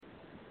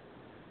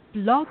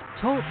Blog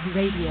Talk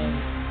Radio.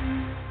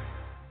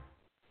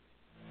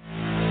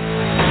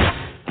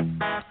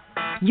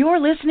 You're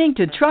listening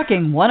to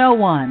Trucking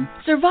 101,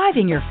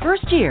 Surviving Your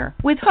First Year,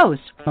 with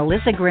host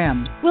Melissa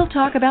Grimm. We'll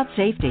talk about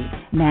safety,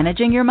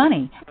 managing your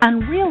money,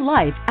 and real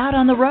life out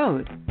on the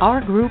road.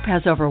 Our group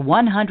has over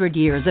 100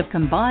 years of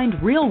combined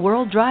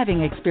real-world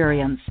driving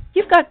experience.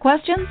 You've got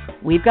questions,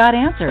 we've got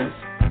answers.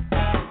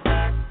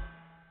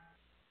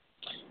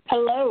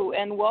 Hello,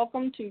 and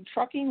welcome to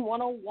Trucking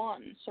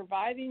 101,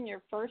 Surviving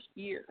Your First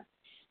Year,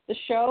 the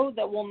show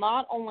that will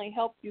not only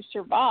help you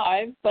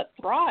survive, but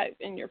thrive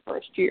in your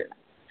first year.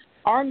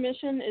 Our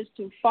mission is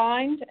to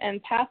find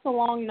and pass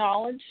along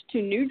knowledge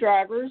to new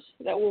drivers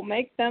that will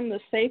make them the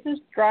safest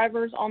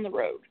drivers on the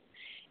road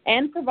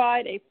and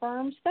provide a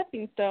firm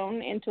stepping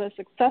stone into a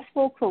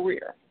successful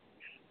career.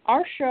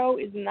 Our show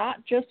is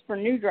not just for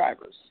new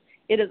drivers.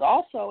 It is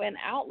also an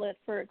outlet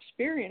for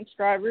experienced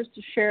drivers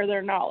to share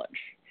their knowledge.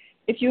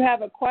 If you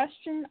have a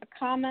question, a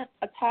comment,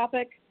 a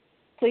topic,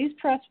 please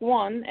press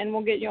 1 and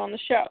we'll get you on the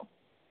show.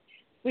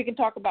 We can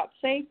talk about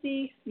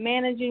safety,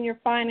 managing your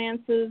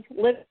finances,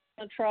 living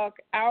in a truck,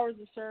 hours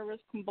of service,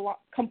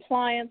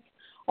 compliance,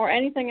 or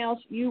anything else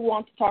you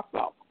want to talk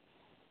about.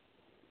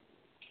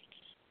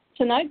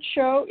 Tonight's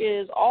show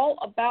is all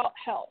about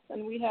health,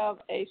 and we have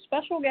a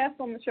special guest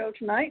on the show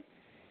tonight.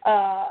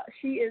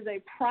 She is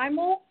a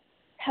Primal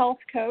health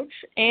coach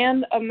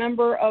and a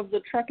member of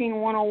the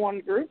Trucking 101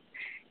 group.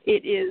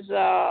 It is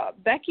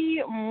Becky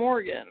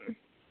Morgan.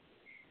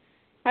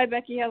 Hi,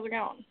 Becky. How's it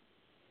going?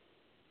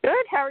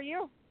 Good. How are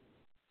you?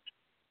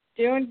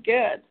 Doing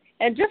good.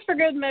 And just for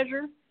good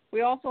measure,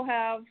 we also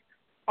have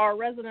our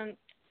resident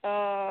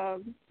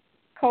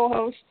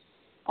co-host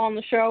on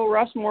the show,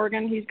 Russ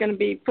Morgan. He's going to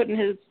be putting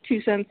his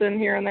 2 cents in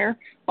here and there.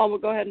 We'll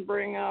go ahead and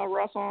bring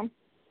Russ on.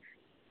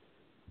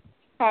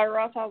 Hi,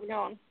 Russ. How's it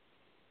going?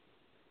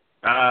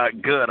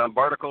 Good. I'm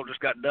Barticle.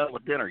 Just got done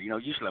with dinner. You know,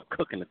 usually I'm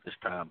cooking at this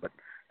time, but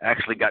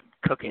actually got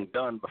cooking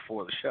done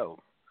before the show.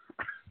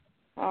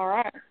 All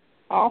right.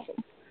 Awesome.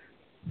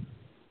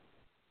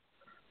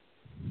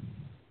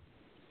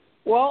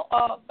 Well,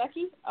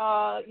 Becky,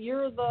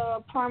 you're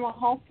the Primal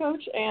Health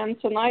Coach, and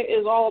tonight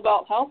is all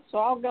about health, so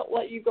I'll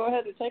let you go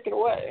ahead and take it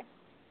away.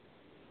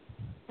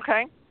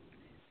 Okay.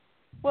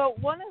 Well,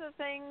 one of the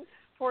things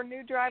for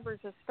new drivers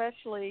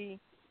especially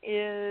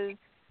is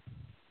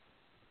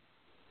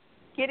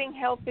getting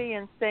healthy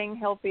and staying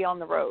healthy on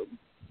the road.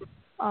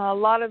 A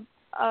lot of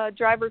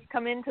drivers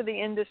come into the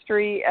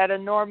industry at a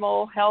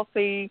normal,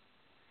 healthy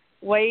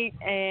weight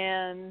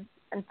and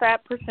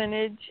fat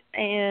percentage,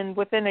 and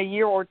within a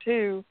year or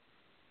two,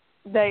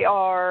 they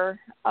are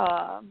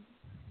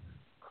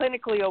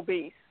clinically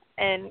obese,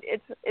 and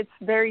it's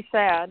very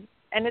sad,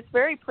 and it's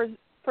very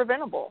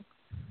preventable.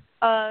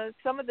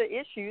 Some of the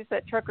issues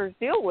that truckers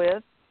deal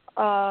with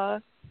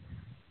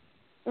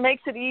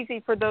makes it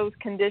easy for those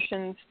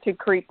conditions to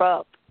creep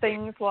up.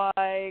 Things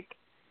like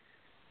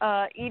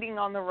eating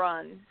on the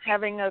run,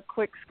 having a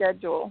quick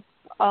schedule,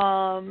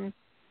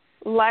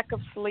 lack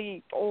of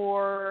sleep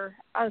or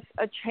a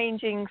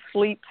changing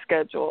sleep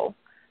schedule,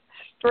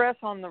 stress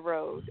on the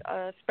road,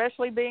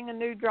 especially being a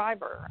new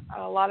driver.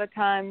 A lot of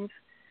times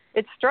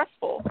it's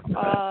stressful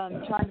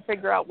trying to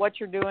figure out what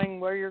you're doing,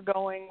 where you're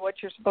going, what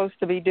you're supposed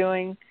to be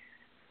doing.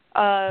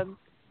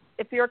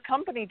 If you're a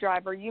company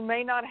driver, you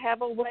may not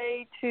have a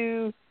way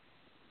to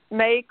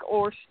make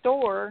or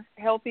store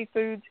healthy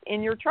foods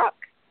in your truck.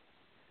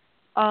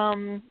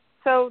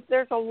 So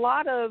there's a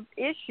lot of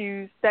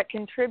issues that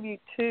contribute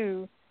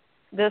to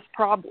this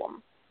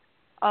problem.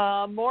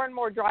 More and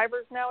more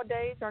drivers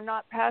nowadays are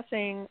not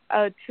passing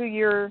a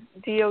 2-year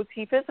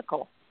DOT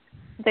physical.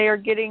 They are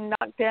getting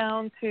knocked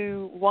down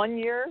to 1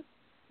 year,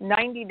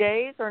 90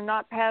 days, or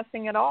not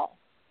passing at all.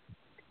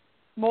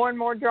 More and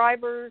more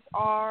drivers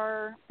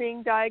are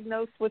being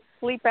diagnosed with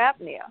sleep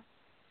apnea,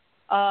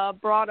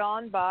 brought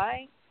on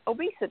by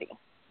obesity.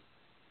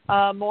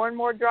 More and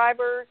more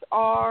drivers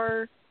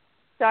are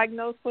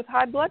diagnosed with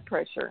high blood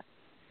pressure,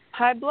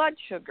 high blood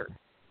sugar,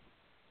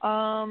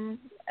 and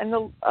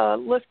the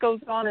list goes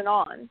on.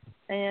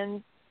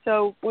 And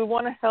so we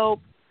want to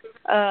help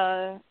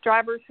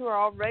drivers who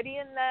are already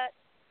in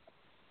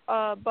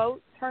that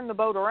boat turn the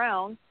boat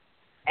around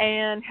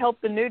and help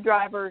the new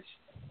drivers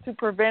to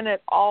prevent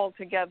it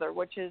altogether,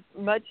 which is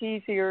much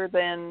easier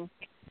than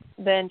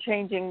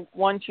changing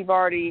once you've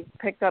already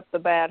picked up the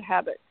bad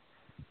habits.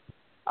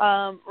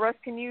 Russ,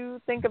 can you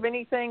think of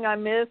anything I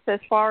missed as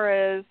far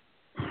as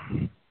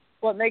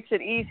what makes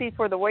it easy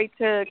for the weight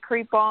to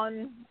creep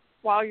on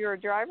while you're a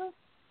driver?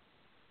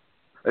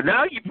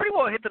 No, you pretty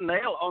well hit the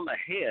nail on the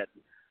head.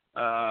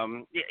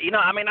 You know,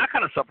 I mean, I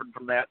kind of suffered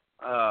from that.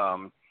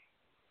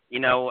 You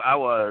know, I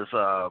was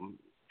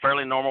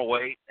fairly normal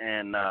weight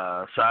and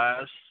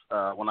size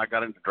when I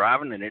got into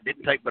driving, and it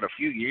didn't take but a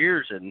few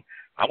years, and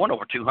I went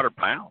over 200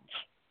 pounds.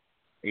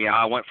 You know,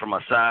 I went from a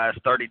size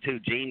 32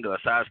 jean to a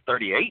size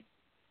 38.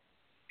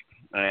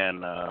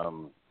 And,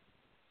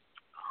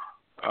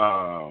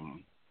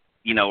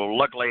 you know,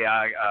 luckily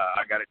I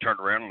got it turned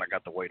around and I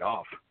got the weight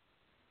off.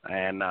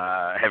 And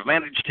have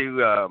managed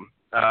to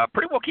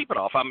pretty well keep it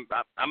off.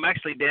 I'm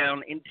actually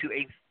down into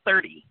a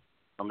 30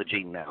 on the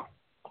gene now.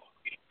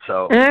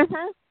 So,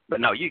 but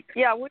no, you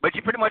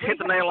pretty much hit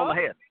the nail on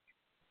the head.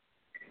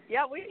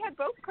 Yeah, we had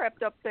both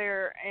crept up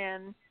there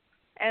and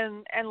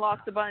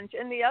lost a bunch.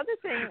 And the other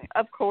thing,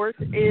 of course,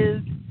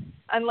 is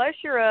unless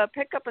you're a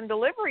pickup and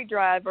delivery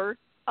driver,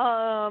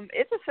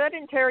 it's a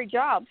sedentary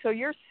job. So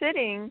you're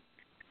sitting,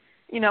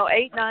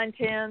 8, 9,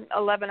 10,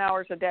 11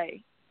 hours a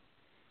day.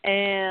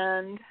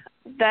 And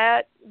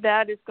that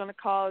is going to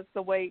cause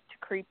the weight to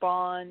creep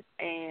on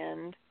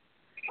and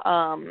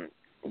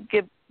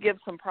give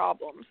some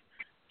problems.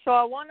 So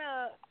I want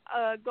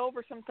to go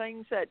over some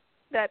things that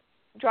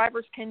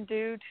drivers can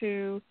do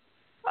to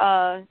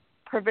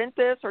prevent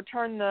this or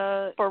turn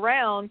the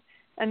around,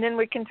 and then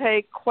we can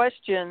take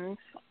questions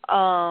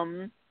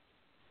from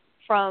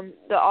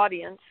the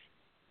audience,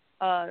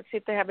 see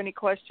if they have any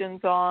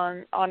questions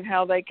on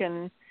how they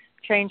can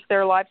change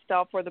their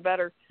lifestyle for the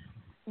better.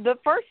 The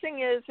first thing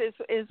is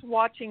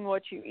watching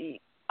what you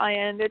eat.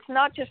 And it's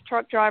not just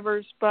truck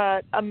drivers,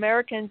 but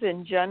Americans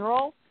in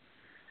general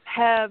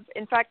have,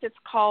 in fact, it's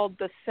called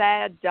the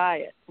SAD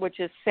diet, which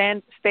is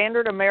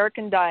Standard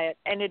American Diet,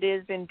 and it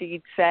is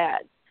indeed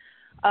sad.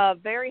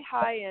 Very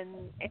high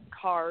in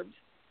carbs.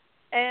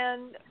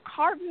 And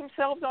carbs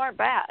themselves aren't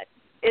bad.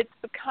 It's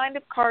the kind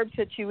of carbs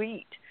that you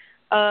eat.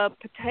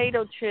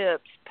 Potato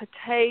chips,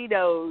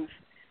 potatoes,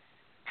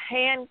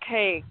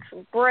 pancakes,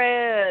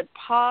 bread,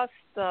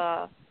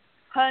 pasta,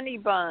 honey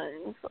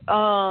buns,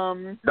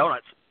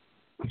 donuts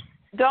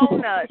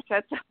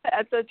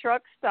at the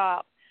truck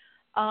stop,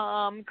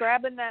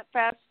 grabbing that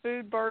fast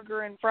food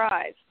burger and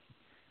fries.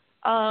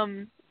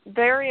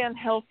 Very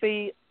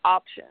unhealthy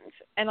options.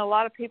 And a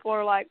lot of people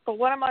are like, but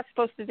what am I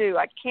supposed to do?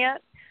 I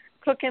can't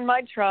cook in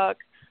my truck.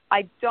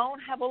 I don't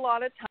have a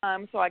lot of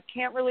time, so I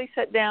can't really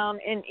sit down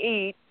and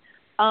eat.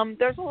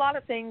 There's a lot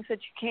of things that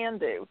you can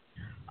do,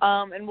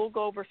 and we'll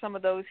go over some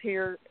of those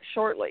here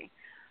shortly.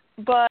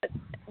 But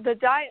the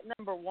diet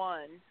number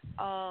one,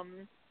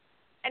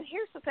 and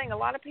here's the thing, a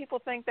lot of people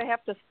think they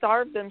have to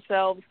starve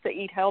themselves to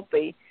eat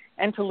healthy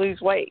and to lose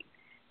weight,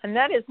 and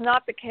that is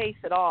not the case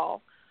at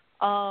all.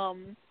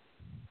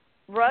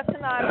 Russ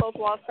and I both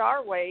lost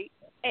our weight,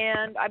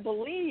 and I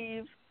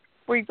believe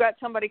we've got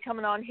somebody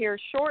coming on here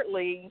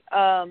shortly,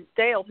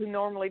 Dale, who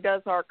normally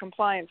does our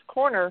compliance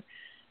corner.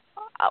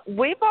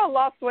 We've all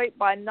lost weight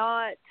by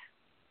not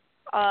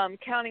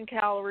counting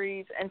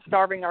calories and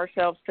starving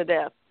ourselves to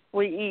death.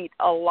 We eat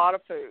a lot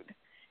of food.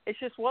 It's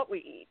just what we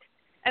eat.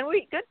 And we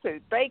eat good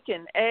food,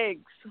 bacon,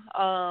 eggs,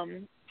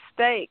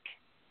 steak,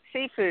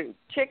 seafood,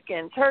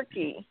 chicken,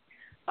 turkey,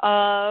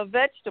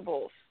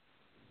 vegetables,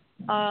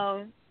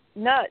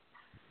 nuts,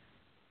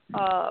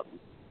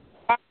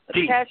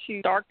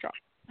 cashew, dark chocolate.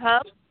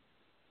 Huh?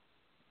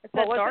 It's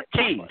that dark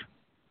cheese. chocolate.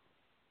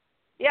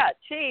 Yeah,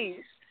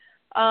 cheese.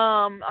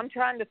 I'm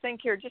trying to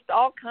think here, just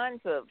all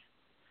kinds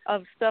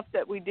of stuff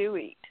that we do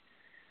eat.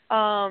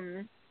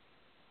 And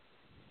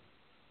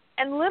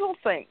little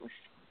things,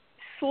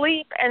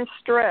 sleep and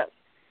stress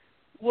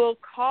will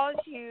cause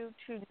you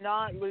to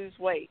not lose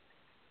weight.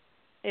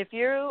 If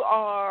you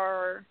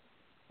are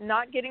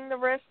not getting the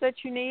rest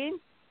that you need,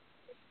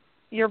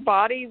 your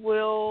body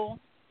will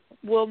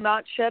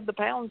not shed the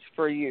pounds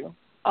for you.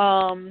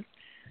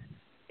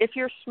 If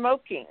you're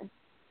smoking,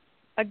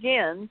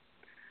 again,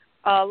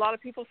 a lot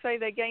of people say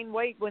they gain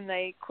weight when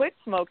they quit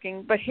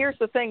smoking, but here's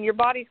the thing, your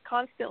body's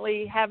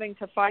constantly having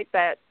to fight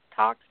that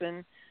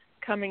toxin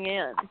coming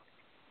in.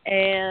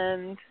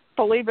 And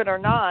believe it or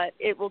not,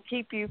 it will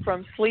keep you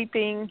from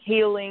sleeping,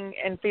 healing,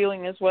 and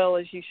feeling as well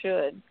as you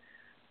should.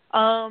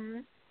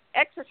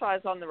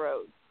 Exercise on the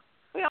road.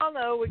 We all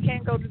know we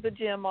can't go to the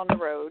gym on the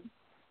road,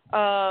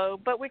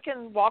 but we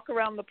can walk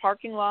around the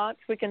parking lots.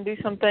 We can do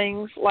some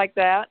things like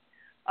that,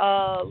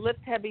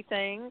 lift heavy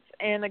things.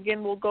 And,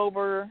 again, we'll go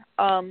over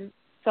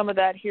some of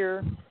that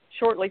here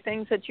shortly,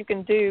 things that you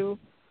can do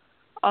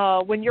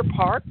when you're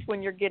parked,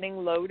 when you're getting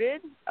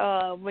loaded,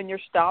 when you're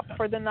stopped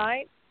for the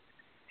night,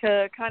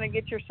 to kind of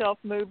get yourself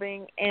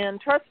moving. And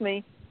trust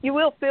me, you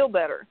will feel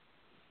better.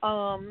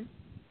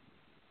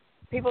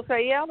 People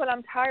say, yeah, but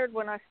I'm tired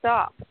when I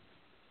stop.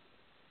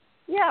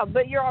 Yeah,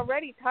 but you're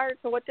already tired,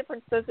 so what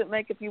difference does it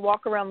make if you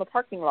walk around the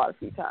parking lot a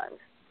few times?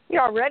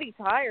 You're already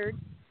tired,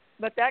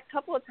 but that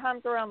couple of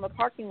times around the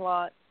parking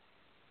lot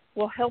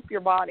will help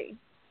your body,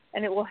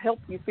 and it will help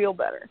you feel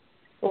better.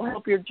 It will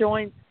help your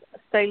joints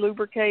stay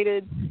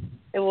lubricated.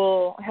 It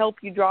will help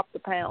you drop the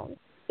pounds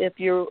if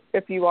you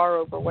are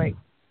overweight.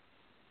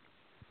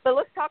 So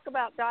let's talk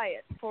about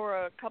diet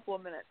for a couple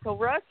of minutes. So,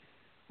 Russ,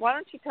 why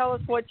don't you tell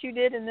us what you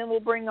did, and then we'll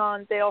bring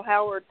on Dale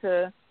Howard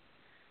to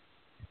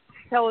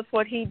tell us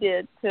what he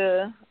did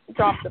to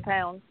drop the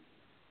pounds.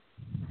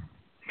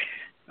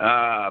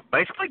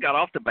 Basically got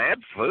off the bad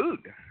food.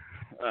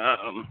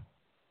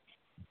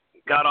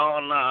 Got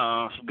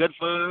on some good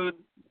food.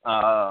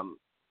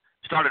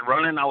 Started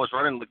running. I was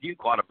running with you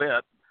quite a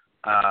bit.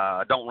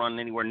 I don't run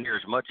anywhere near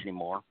as much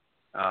anymore.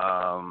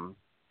 I've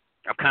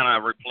kind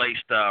of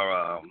replaced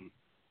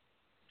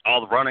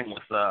all the running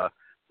with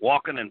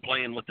walking and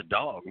playing with the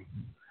dog.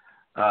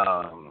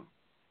 I don't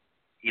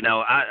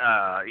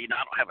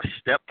have a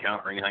step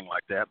count or anything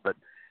like that, but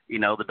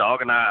the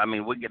dog and I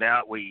mean, we get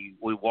out, we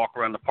walk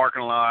around the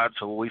parking lot,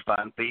 so we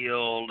find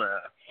field,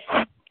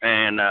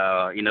 and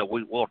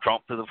we'll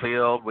tromp through the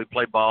field. We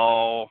play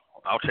ball.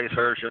 I'll chase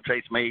her, she'll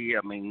chase me.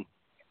 I mean,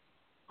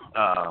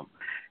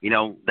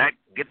 that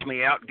gets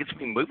me out, gets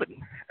me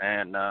moving,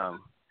 and that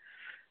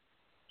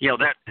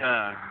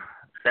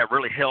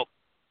really helped.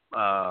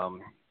 Help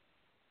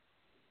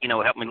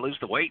me lose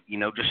the weight.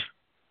 Just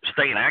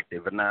staying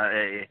active, and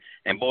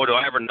boy, do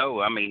I ever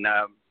know. I mean,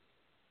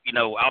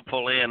 I'll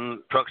pull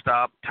in truck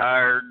stop,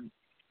 tired,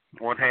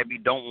 or what have you.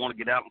 Don't want to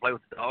get out and play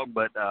with the dog,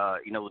 but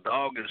the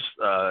dog is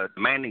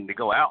demanding to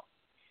go out.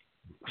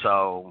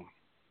 So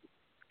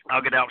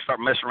I'll get out and start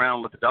messing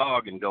around with the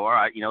dog and go, all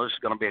right, this is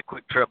going to be a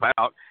quick trip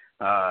out.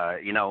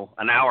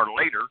 An hour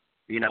later,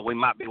 we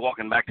might be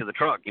walking back to the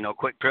truck.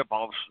 Quick trip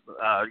all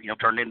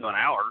turned into an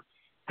hour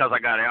because I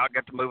got out,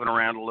 got to moving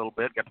around a little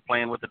bit, got to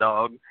playing with the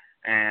dog,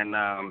 and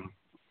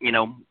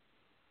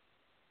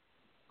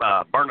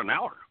burned an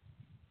hour.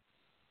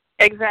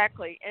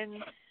 Exactly,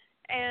 and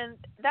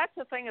that's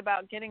the thing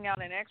about getting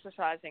out and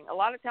exercising. A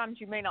lot of times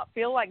you may not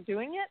feel like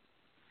doing it,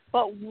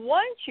 but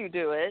once you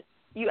do it,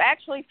 you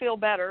actually feel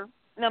better.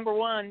 Number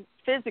one,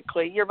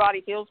 physically, your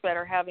body feels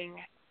better having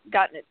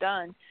gotten it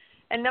done,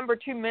 and number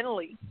two,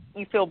 mentally,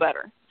 you feel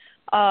better.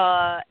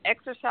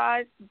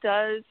 Exercise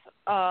does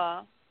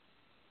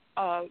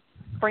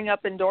bring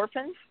up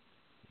endorphins,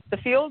 the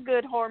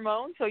feel-good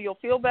hormone, so you'll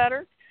feel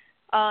better.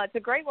 It's a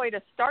great way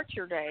to start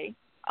your day.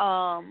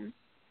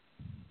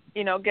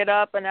 Get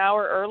up an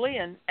hour early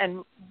and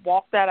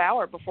walk that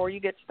hour before you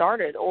get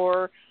started,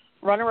 or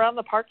run around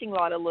the parking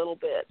lot a little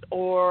bit,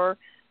 or,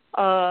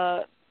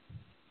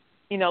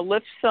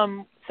 lift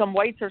some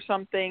weights or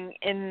something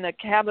in the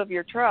cab of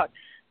your truck.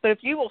 But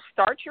if you will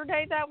start your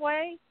day that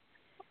way,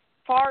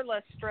 far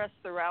less stress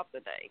throughout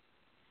the day.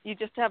 You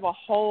just have a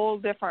whole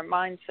different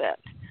mindset.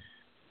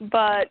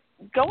 But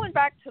going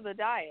back to the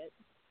diet,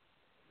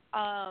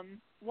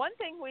 one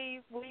thing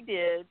we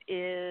did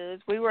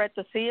is we were at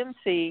the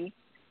CMC,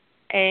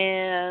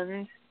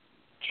 and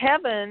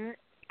Kevin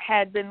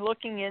had been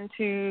looking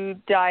into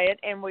diet,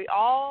 and we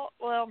all,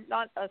 well,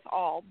 not us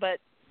all, but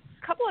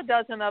a couple of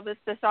dozen of us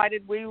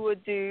decided we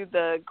would do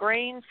the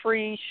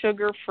grain-free,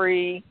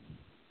 sugar-free,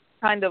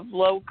 kind of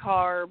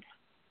low-carb,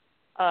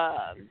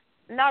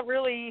 not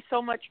really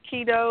so much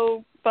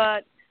keto,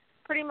 but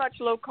pretty much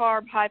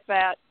low-carb,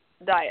 high-fat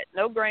diet.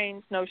 No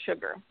grains, no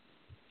sugar.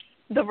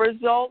 The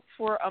results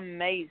were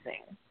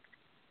amazing.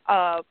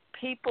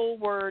 People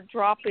were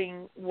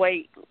dropping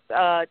weight,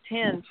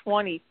 10,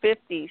 20,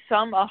 50,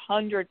 some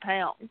 100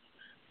 pounds.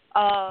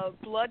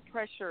 Blood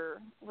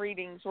pressure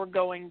readings were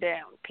going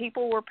down.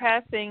 People were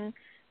passing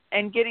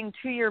and getting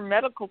 2-year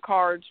medical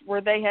cards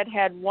where they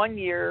had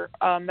 1-year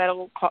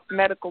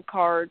medical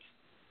cards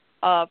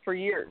for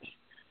years.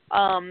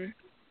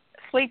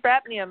 Sleep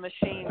apnea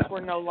machines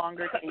were no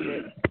longer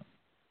needed.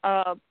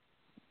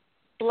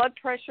 Blood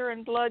pressure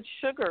and blood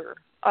sugar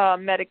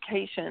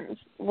medications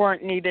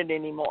weren't needed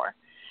anymore.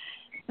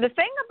 The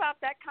thing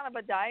about that kind of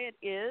a diet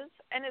is,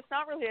 and it's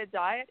not really a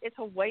diet, it's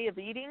a way of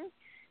eating,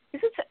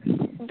 is it's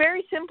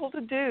very simple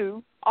to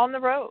do on the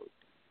road.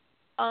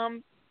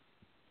 And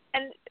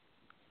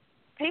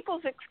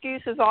people's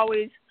excuse is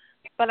always,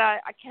 but I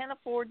can't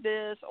afford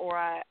this, or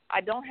I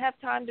don't have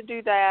time to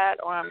do that,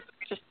 or I'm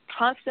just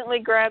constantly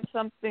grab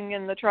something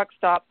in the truck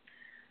stop.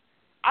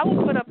 I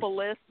will put up a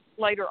list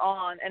later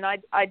on, and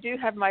I do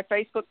have my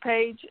Facebook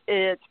page.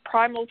 It's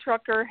Primal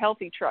Trucker,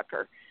 Healthy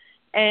Trucker.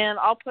 And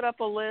I'll put up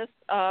a list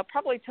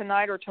probably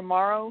tonight or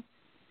tomorrow,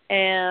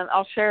 and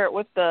I'll share it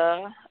with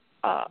the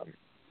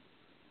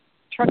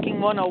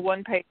Trucking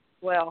 101 page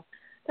as well.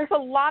 There's a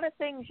lot of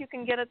things you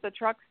can get at the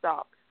truck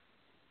stop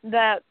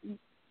that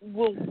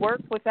will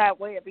work with that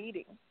way of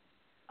eating.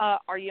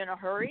 Are you in a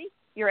hurry?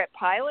 You're at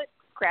Pilot?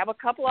 Grab a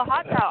couple of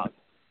hot dogs.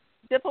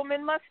 Dip them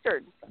in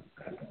mustard.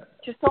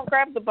 Just don't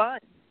grab the bun.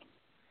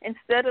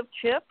 Instead of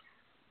chips,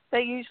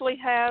 they usually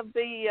have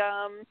the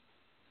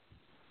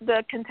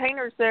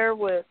containers there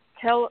with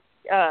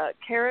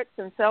carrots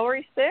and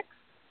celery sticks,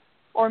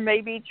 or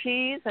maybe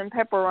cheese and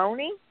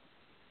pepperoni,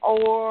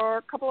 or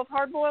a couple of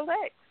hard-boiled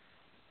eggs.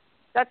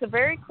 That's a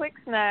very quick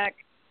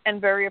snack and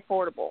very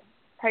affordable.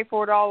 Pay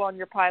for it all on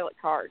your Pilot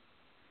card.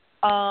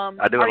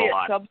 I do it a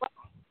lot. Subway?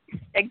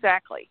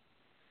 Exactly.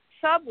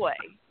 Subway,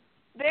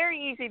 very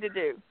easy to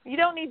do. You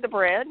don't need the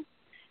bread.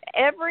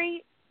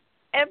 Every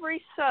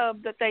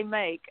sub that they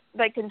make,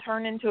 they can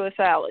turn into a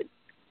salad.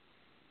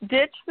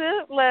 Ditch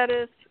the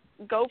lettuce,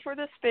 go for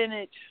the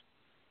spinach,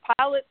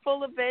 pile it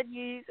full of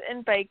veggies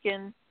and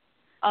bacon.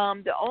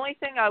 The only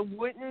thing I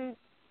wouldn't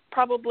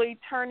probably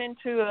turn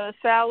into a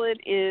salad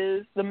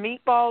is the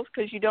meatballs,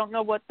 because you don't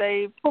know what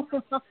they've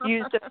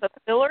used as a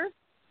filler.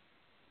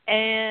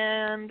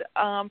 And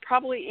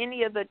probably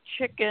any of the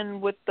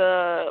chicken with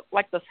the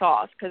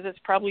sauce, because it's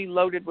probably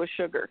loaded with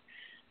sugar.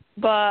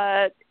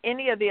 But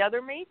any of the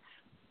other meats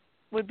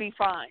would be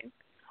fine.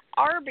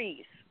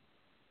 Arby's.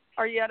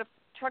 Are you at a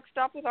truck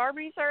stop with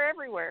Arby's? They're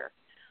everywhere.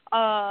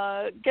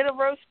 Get a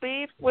roast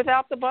beef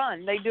without the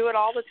bun. They do it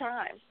all the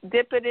time.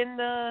 Dip it in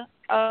the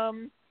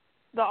au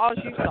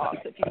jus sauce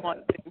if you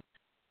want to.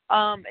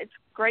 It's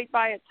great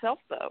by itself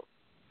though.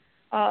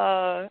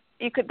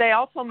 They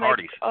also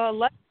make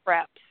lettuce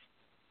wraps.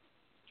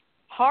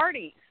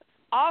 Hardee's,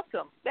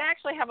 awesome. They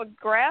actually have a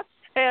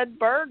grass-fed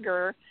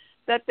burger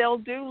that they'll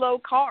do low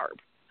carb.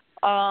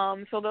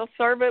 So they'll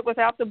serve it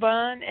without the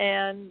bun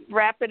and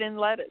wrap it in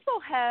lettuce. They'll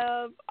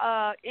have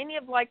any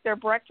of like their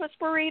breakfast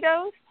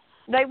burritos.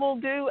 They will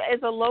do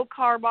as a low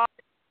carb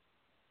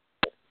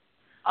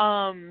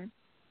option.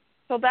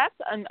 So that's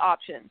an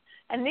option.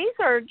 And these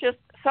are just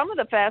some of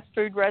the fast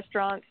food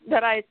restaurants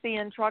that I see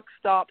in truck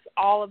stops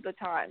all of the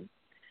time.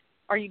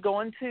 Are you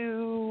going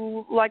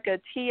to like a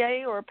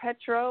TA or a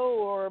Petro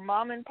or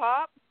mom and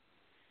pop?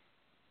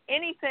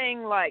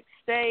 Anything like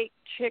steak,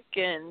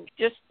 chicken,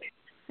 just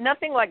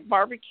nothing like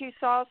barbecue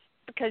sauce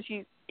because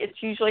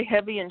it's usually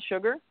heavy in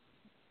sugar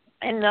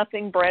and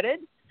nothing breaded.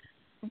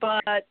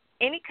 But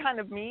any kind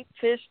of meat,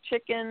 fish,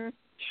 chicken,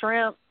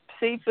 shrimp,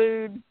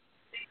 seafood,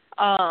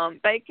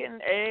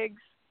 bacon,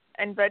 eggs,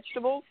 and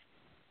vegetables,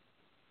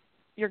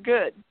 you're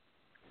good.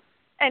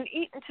 And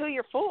eat until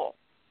you're full.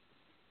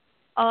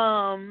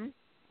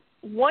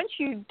 Once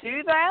you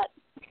do that,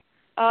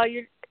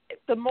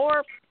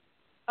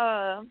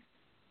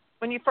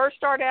 when you first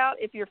start out,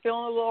 if you're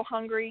feeling a little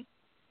hungry,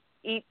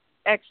 eat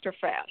extra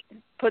fat.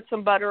 Put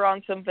some butter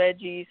on some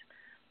veggies.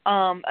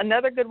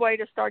 Another good way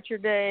to start your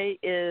day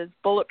is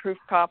bulletproof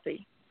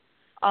coffee.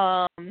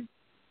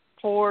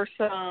 Pour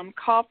some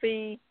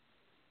coffee,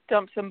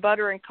 dump some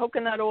butter and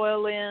coconut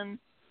oil in,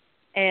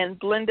 and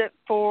blend it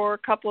for a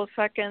couple of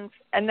seconds,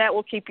 and that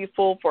will keep you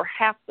full for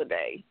half the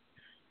day,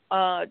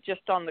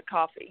 just on the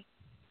coffee.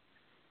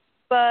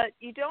 But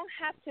you don't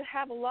have to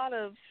have a lot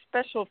of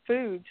special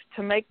foods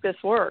to make this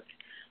work.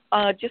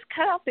 Just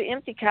cut out the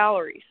empty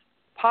calories.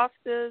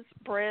 Pastas,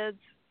 breads,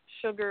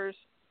 sugars,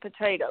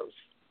 potatoes,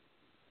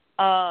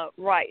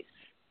 rice,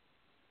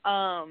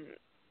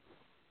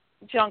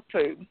 junk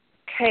food,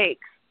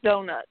 cakes,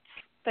 donuts,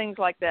 things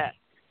like that.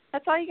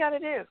 That's all you got to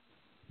do.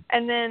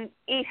 And then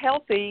eat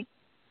healthy,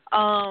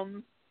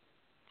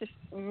 just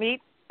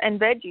meat and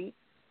veggies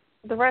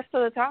the rest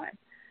of the time.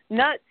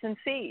 Nuts and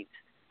seeds,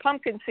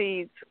 pumpkin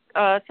seeds,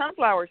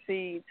 sunflower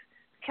seeds,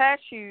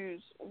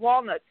 cashews,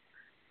 walnuts.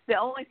 The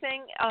only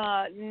thing,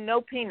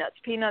 no peanuts.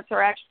 Peanuts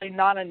are actually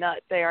not a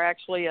nut. They are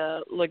actually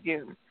a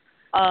legume.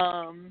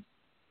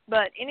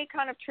 But any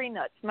kind of tree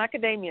nuts,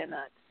 macadamia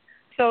nuts.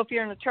 So if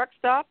you're in a truck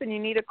stop and you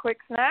need a quick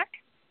snack,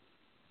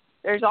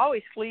 there's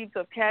always sleeves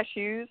of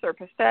cashews or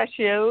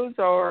pistachios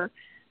or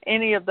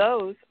any of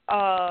those.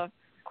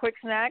 Quick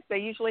snack, they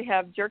usually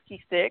have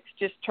jerky sticks.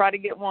 Just try to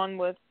get one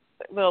with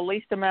the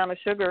least amount of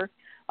sugar.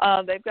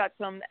 They've got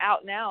some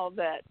out now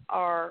that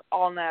are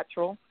all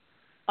natural.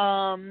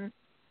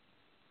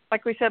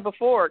 Like we said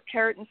before,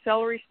 carrot and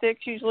celery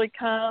sticks usually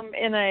come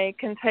in a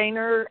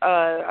container.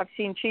 I've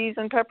seen cheese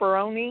and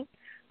pepperoni,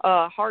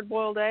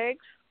 hard-boiled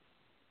eggs.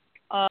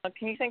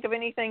 Can you think of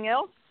anything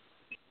else?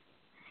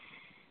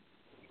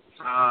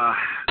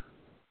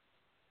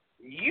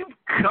 You've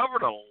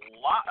covered a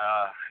lot.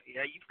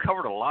 You've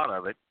covered a lot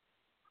of it.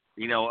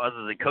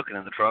 Other than cooking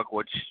in the truck,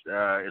 which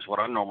is what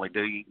I normally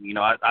do.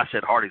 I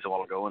said Hardee's a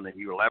while ago, and then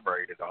you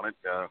elaborated on it.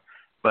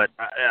 But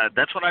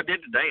that's what I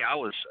did today. I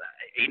was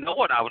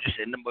just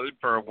in the mood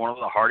for one of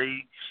the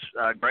Hardee's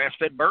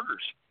grass-fed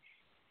burgers,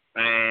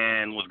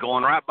 and was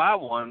going right by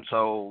one,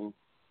 so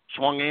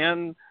swung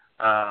in,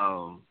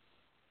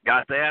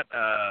 got that.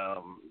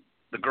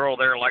 The girl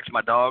there likes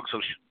my dog, so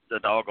the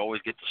dog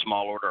always gets a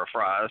small order of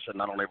fries,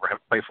 and I don't ever have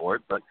to pay for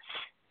it. But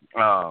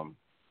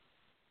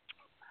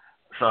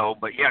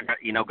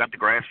got the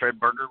grass-fed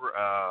burger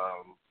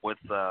with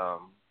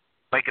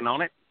bacon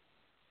on it.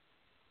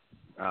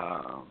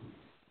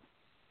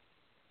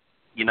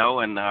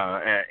 And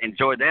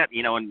enjoyed that,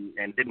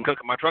 and didn't cook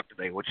in my truck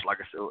today, which,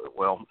 like I said,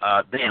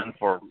 then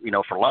for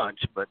lunch.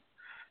 But,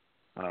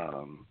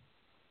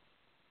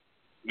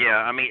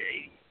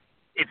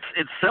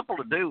 it's simple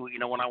to do,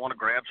 when I want to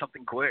grab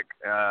something quick.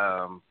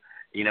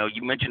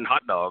 You mentioned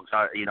hot dogs.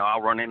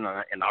 I'll run in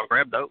and I'll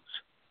grab those.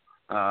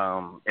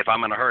 If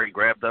I'm in a hurry,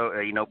 grab those,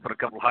 put a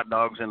couple of hot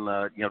dogs in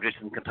the, just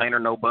in the container,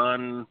 no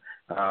bun,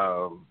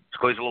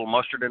 squeeze a little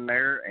mustard in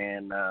there,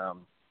 and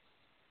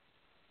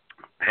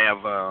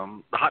have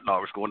the hot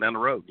dogs going down the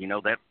road.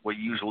 That will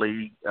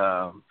usually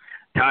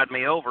tide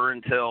me over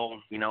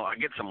until, I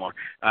get somewhere.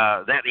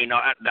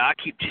 I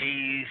keep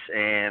cheese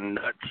and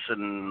nuts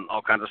and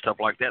all kinds of stuff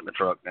like that in the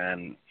truck.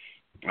 And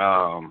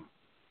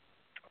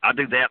I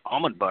do that.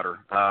 Almond butter.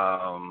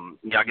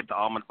 I get the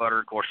almond butter.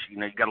 Of course, you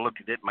got to look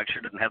at it, make sure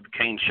it doesn't have the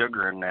cane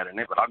sugar in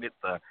it. But I'll get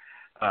the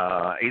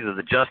either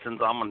the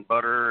Justin's almond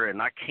butter,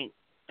 and I can't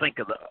think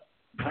of the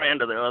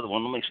brand of the other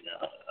one. Let me see.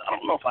 I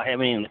don't know if I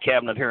have any in the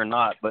cabinet here or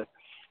not, but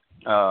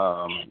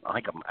I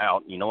think I'm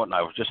out. You know what? And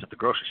I was just at the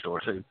grocery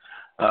store too.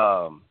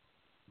 But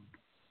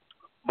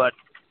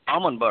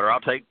almond butter,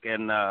 I'll take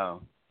and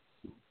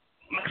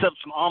mix up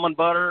some almond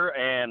butter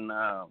and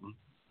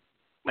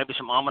maybe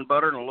some almond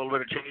butter and a little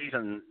bit of cheese,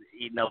 and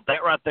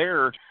that right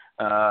there,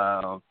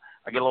 I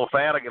get a little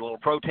fat, I get a little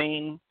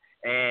protein,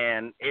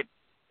 and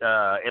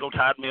it'll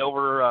tide me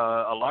over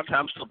a lot of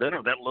times till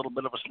dinner. That little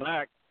bit of a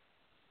snack,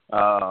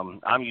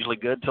 I'm usually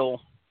good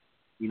till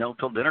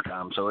dinner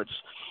time. So it's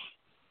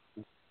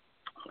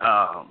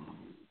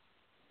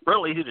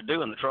real easy to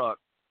do in the truck.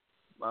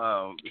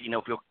 If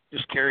you'll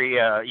just carry,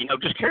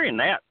 just carrying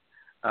that,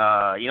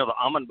 the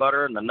almond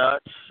butter and the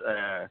nuts.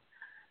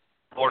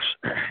 Of course,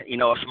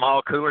 a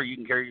small cooler, you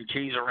can carry your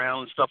cheese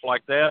around and stuff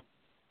like that.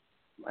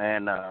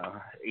 And,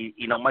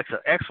 makes an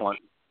excellent,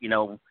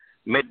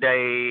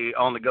 midday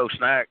on-the-go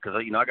snack because,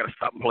 I got to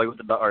stop and play with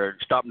the dog, or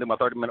stop and do my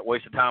 30-minute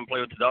waste of time, play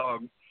with the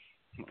dog.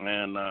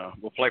 And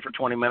we'll play for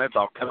 20 minutes.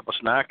 I'll cut up a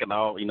snack, and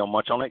I'll,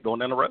 munch on it going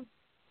down the road.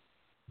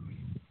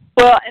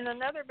 Well, and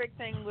another big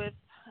thing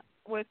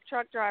with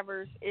truck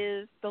drivers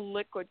is the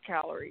liquid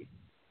calories,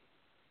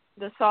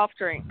 the soft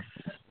drinks,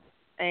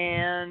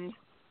 and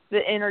the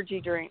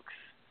energy drinks.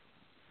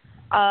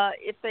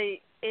 If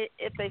they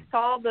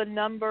saw the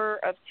number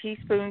of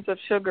teaspoons of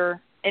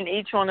sugar in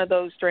each one of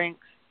those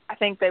drinks, I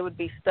think they would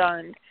be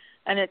stunned.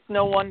 And it's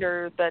no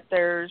wonder that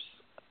there's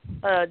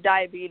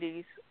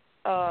diabetes,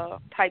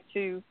 type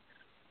 2,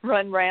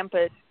 run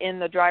rampant in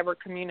the driver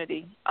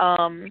community.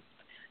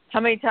 How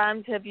many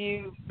times have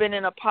you been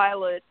in a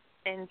pilot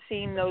and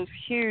seen those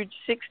huge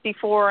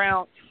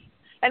 64-ounce?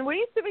 And we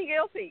used to be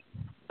guilty.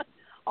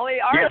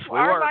 Only our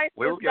vice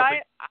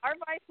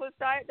was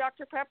Diet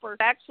Dr. Pepper.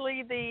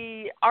 Actually,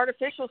 the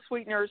artificial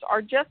sweeteners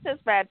are just as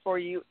bad for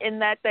you in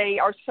that they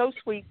are so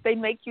sweet they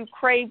make you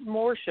crave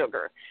more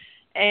sugar.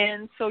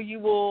 And so you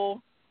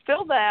will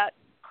fill that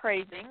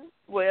craving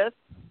with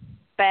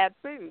bad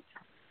foods.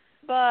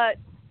 But,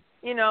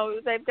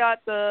 they've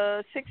got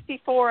the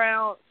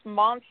 64-ounce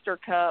Monster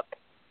cup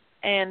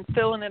and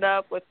filling it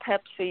up with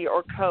Pepsi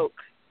or Coke.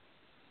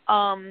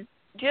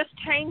 Just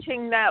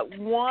changing that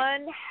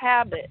one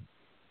habit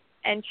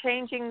and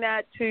changing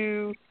that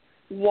to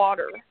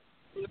water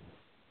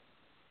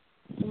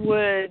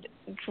would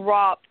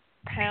drop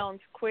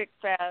pounds quick,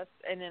 fast,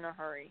 and in a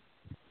hurry.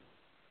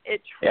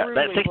 It truly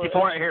that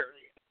 64 would. Here,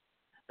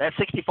 that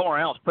 64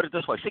 ounce. Put it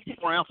this way: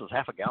 64 ounces,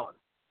 half a gallon.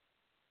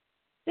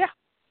 Yeah.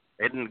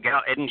 Isn't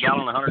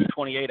gallon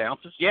 128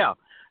 ounces? Yeah.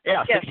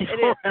 Yeah. Yes,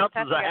 64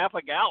 ounces is half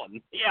a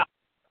gallon. Yeah.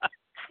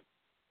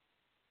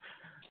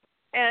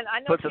 And I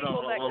know puts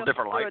people that go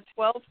through a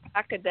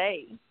 12-pack a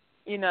day,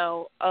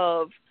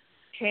 of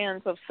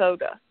cans of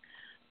soda.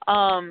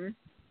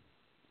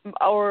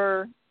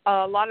 Or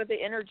a lot of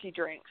the energy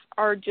drinks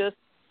are just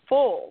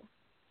full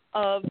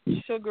of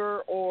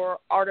sugar or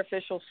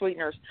artificial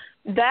sweeteners.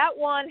 That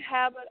one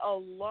habit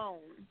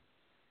alone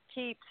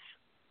keeps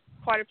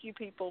quite a few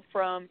people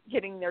from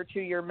getting their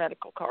 2-year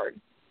medical card.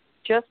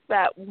 Just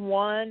that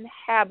one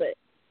habit.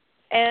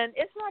 And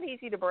it's not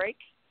easy to break.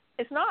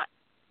 It's not.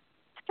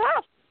 It's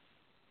tough.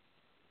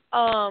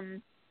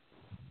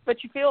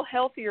 But you feel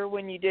healthier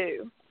when you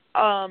do.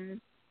 And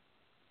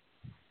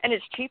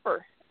it's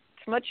cheaper.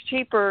 It's much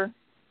cheaper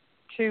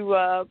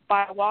to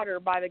buy water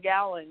by the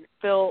gallon,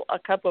 fill a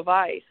cup of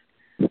ice,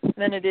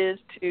 than it is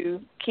to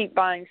keep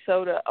buying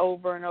soda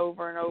over and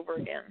over and over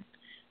again.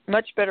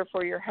 Much better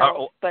for your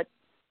health,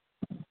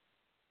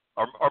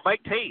 or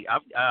make tea.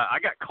 I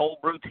got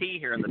cold brew tea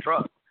here in the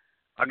truck.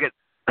 I get,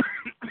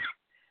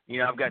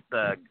 I've got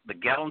the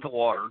gallons of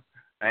water,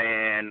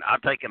 and I'll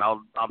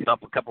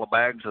dump a couple of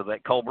bags of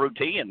that cold brew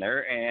tea in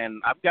there,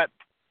 and I've got,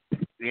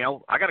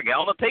 I got a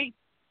gallon of tea,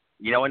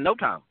 in no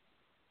time.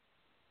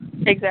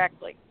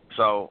 Exactly.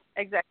 So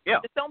exactly. Yeah.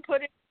 Just don't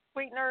put any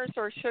sweeteners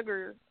or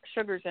sugars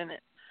in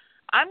it.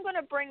 I'm going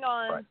to bring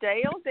on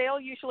Dale. Dale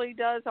usually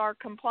does our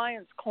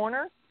compliance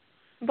corner,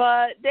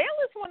 but Dale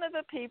is one of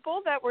the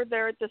people that were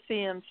there at the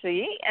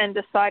CMC and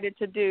decided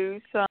to do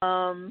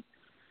some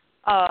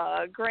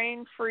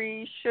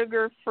grain-free,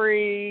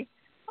 sugar-free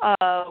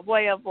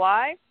way of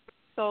life.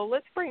 So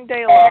let's bring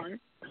Dale on.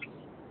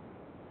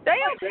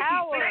 Dale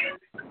Howard.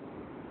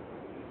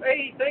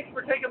 Hey, thanks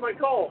for taking my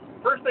call.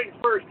 First things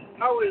first,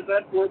 how is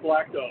that poor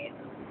black dog?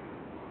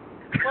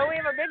 Well, we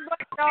have a big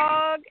black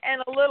dog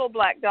and a little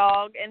black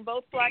dog, and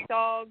both black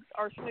dogs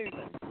are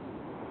snoozing.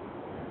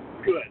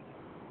 Good.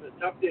 It's a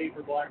tough day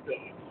for black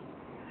dogs.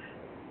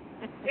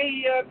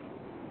 Hey,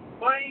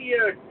 my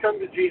come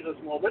to Jesus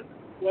moment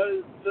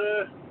was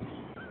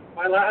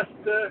my last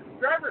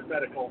driver's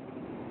medical,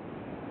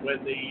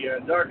 when the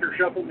doctor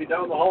shuffled me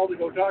down the hall to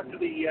go talk to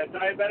the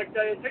diabetic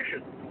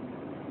dietitian,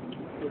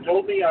 who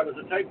told me I was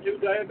a type 2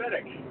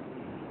 diabetic.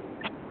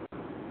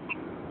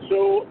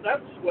 So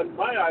that's when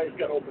my eyes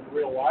got opened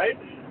real wide,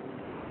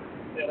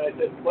 and I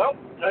said, well,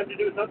 time to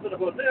do something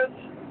about this.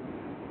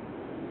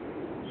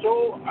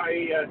 So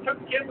I took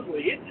Kim's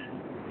lead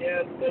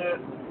and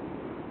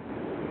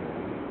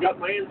got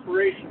my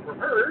inspiration from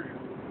her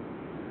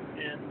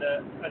and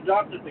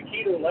adopted the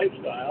keto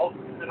lifestyle.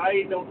 And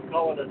I don't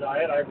call it a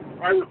diet.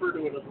 I refer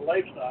to it as a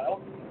lifestyle.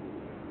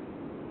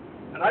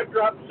 And I've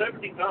dropped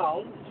 70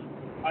 pounds.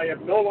 I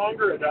am no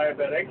longer a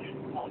diabetic,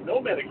 on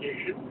no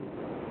medication,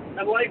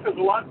 and life is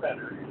a lot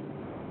better.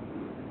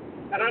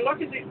 And I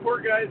look at these poor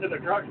guys at a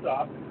truck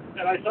stop,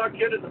 and I saw a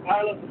kid at the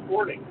pilot this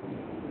morning.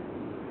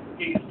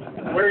 He's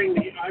wearing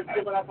the I've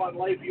given up on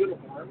life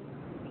uniform,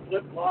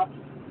 flip-flops,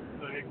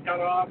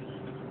 cut-offs,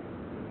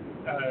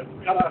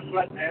 cut-off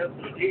sweatpants,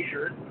 and a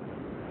T-shirt.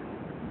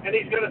 And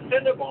he's got a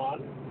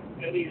Cinnabon,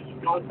 and he's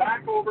gone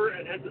back over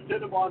and had the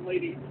Cinnabon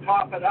lady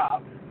top it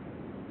up.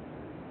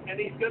 And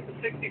he's got the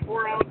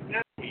 64-ounce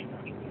empty.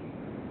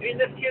 I mean,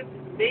 this kid's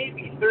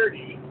maybe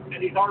 30,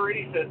 and he's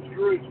already said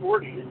screw his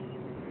 40s.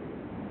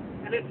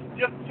 And it's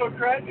just so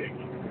tragic.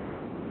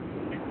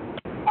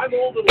 I'm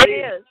old and lazy.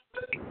 It is.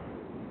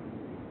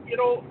 You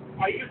know,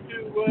 I used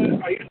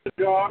to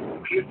jog,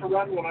 used to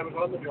run when I was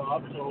on the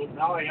job, so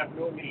now I have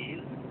no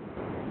knees.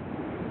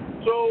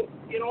 So,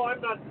 you know,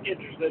 I'm not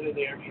interested in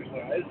the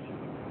exercise.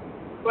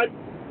 But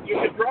you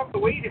can drop the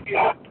weight if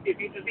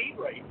you just eat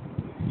right.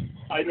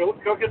 I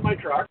don't cook in my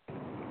truck.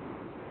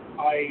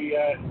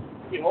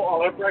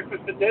 I'll have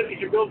breakfast at Denny's.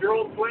 You build your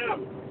own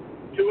slam.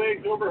 2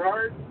 eggs over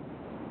hard,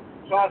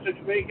 sausage,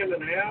 bacon,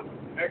 and ham,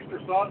 extra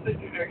sausage,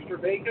 extra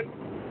bacon.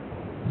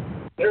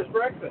 There's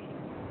breakfast.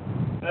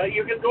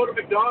 You can go to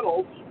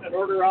McDonald's and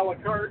order a la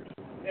carte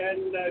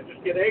and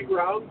just get egg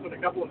rounds and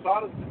a couple of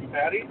sausage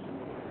patties.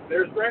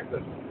 There's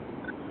breakfast.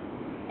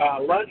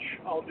 Lunch,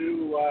 I'll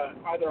do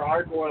either a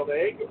hard-boiled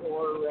egg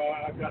or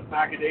I've got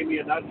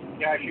macadamia nuts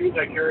and cashews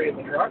I carry in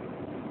the truck.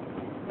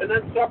 And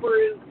then supper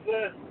is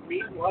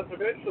meat and lots of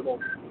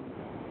vegetables.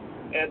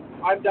 And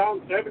I'm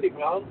down 70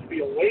 pounds,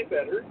 feel way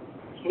better,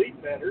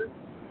 sleep better,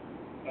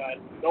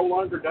 no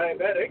longer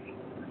diabetic.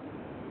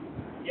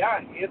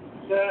 Yeah, it's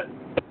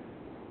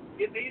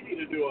easy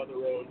to do on the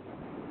road.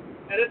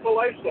 And it's a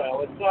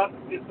lifestyle.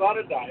 It's not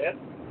a diet.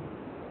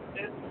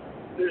 And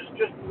there's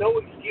just no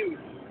excuse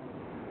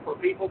for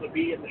people to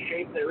be in the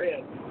shape they're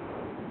in.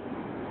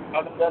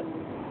 Other than,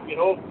 you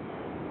know,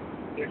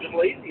 they're just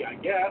lazy, I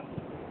guess,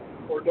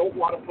 or don't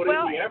want to put in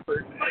the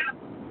effort.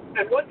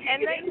 And once you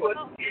get into it,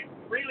 it's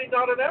really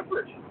not an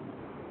effort.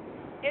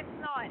 It's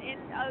not. And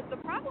the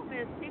problem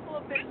is people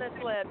have been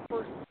misled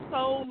for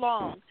so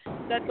long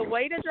that the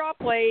way to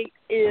drop weight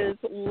is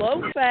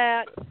low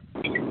fat,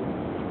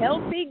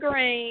 healthy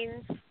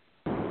grains,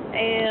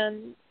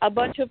 and a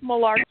bunch of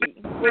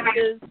malarkey, which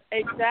is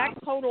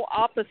exact total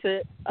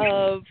opposite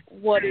of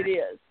what it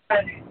is.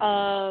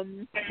 A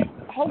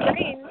whole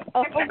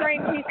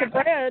grain piece of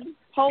bread,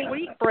 whole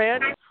wheat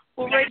bread,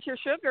 will raise your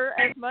sugar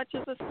as much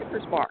as a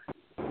Snickers bar.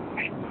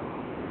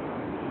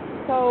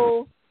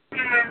 So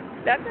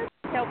that doesn't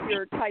help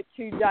your type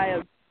 2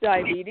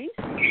 diabetes.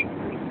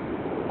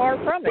 Far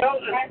from it. Well,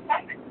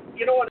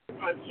 you know what?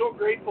 I'm so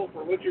grateful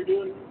for what you're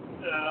doing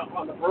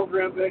on the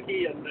program,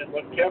 Becky, and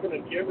what Kevin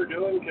and Kim are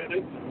doing.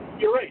 Because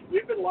you're right.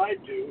 We've been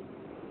lied to,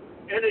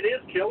 and it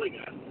is killing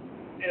us.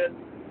 And,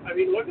 I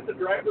mean, look at the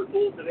driver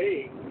pool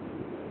today.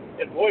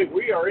 And, boy,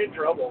 we are in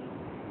trouble.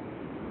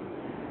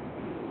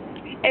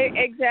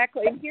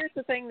 Exactly. And here's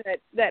the thing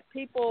that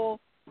people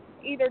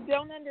either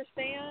don't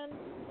understand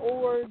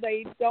or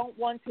they don't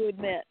want to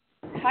admit.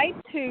 Type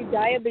 2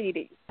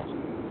 diabetes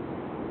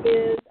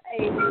is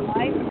a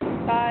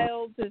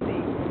lifestyle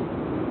disease.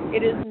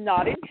 It is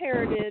not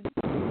inherited.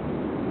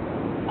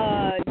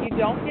 You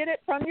don't get it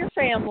from your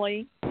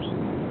family.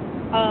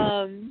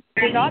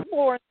 You're not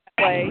born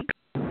that way.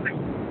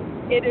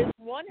 It is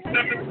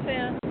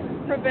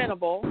 100%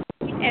 preventable,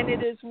 and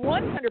it is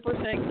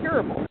 100%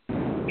 curable.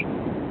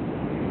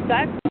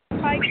 That's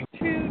type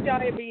 2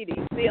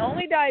 diabetes. The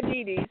only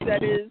diabetes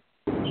that is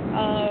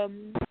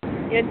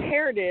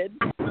inherited,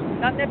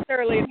 not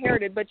necessarily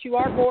inherited, but you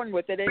are born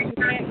with it and you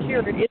can't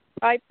cure it, it's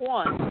type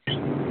 1.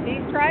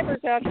 These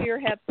drivers out here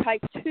have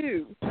type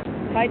 2.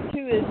 Type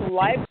 2 is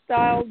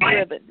lifestyle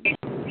driven,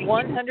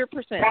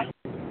 100%.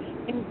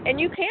 And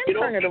you can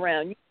turn it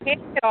around. You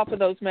can get off of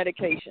those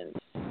medications.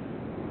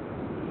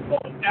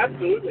 Well,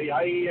 absolutely.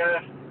 I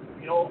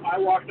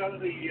walked out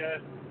of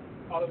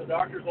the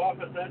doctor's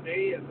office that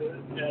day, and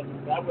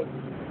that was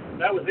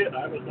it.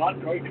 I was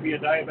not going to be a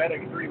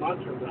diabetic 3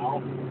 months from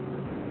now,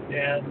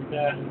 and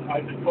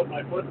I just put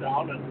my foot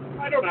down. And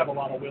I don't have a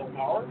lot of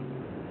willpower.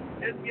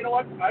 And you know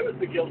what? I was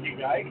the guilty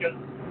guy because,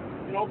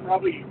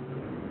 probably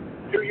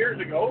 2 years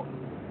ago,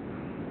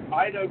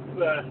 I'd have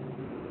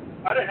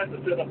had the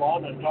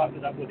Cinnabon and tossed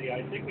it up with the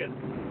icing. And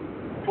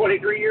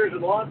 23 years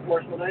in law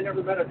enforcement, I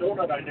never met a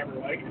donut I never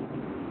liked.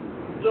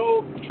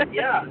 So,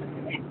 yeah,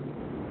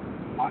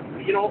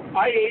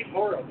 I ate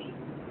horribly.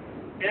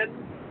 And,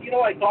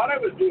 I thought I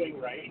was doing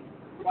right,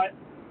 but,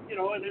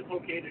 and it's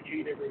okay to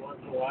cheat every once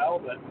in a while.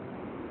 But,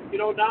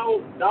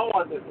 now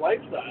on this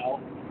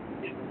lifestyle,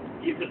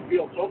 you just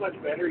feel so much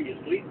better. You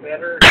sleep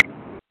better.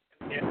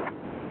 And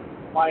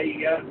my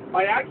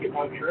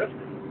acupuncturist,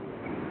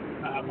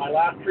 my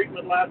last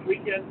treatment last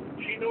weekend,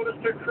 she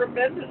noticed a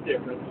tremendous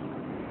difference.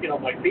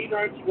 My feet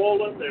aren't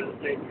swollen. They're the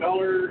same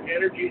color.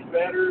 Energy's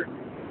better.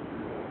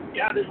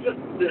 Yeah, there's just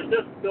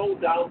no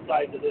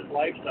downside to this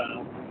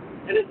lifestyle.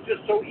 And it's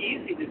just so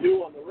easy to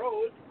do on the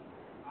road.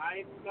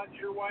 I'm not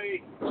sure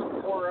why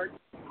more aren't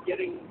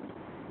getting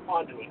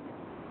onto it.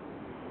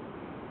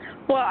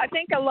 Well, I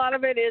think a lot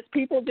of it is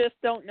people just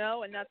don't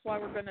know, and that's why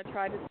we're going to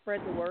try to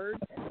spread the word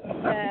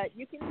that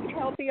you can be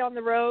healthy on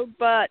the road,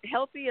 but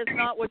healthy is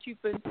not what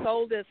you've been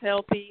sold as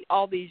healthy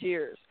all these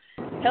years.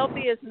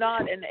 Healthy is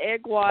not an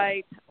egg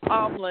white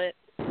omelet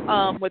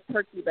with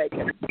turkey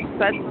bacon.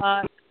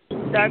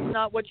 That's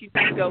not what you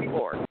can go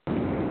for.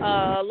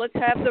 Let's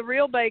have the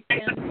real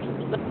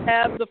bacon. Let's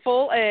have the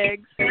full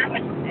eggs,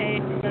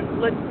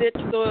 and let's ditch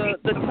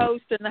the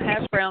toast and the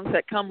hash browns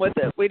that come with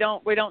it. We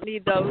don't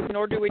need those,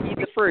 nor do we need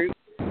the fruit.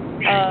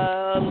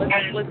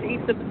 Let's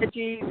eat the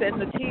veggies and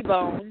the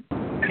T-bone,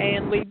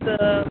 and leave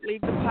the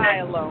pie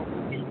alone.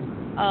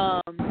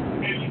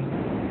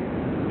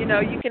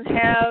 You can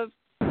have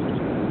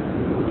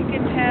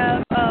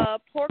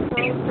pork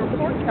roast or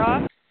pork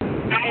chops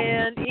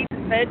and eat the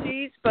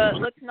veggies, but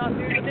let's not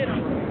do the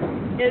dinner.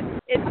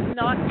 It's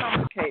not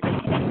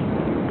complicated.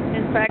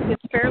 In fact,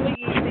 it's fairly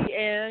easy,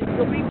 and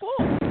you'll be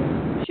full.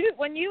 Shoot,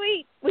 when you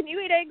eat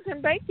eggs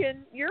and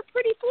bacon, you're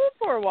pretty full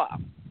for a while.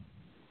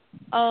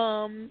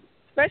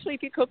 Especially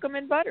if you cook them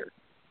in butter.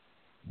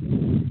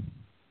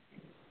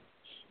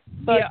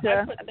 But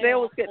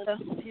Dale was getting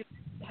he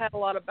had a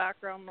lot of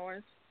background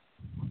noise.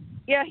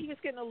 Yeah, he was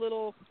getting a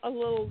little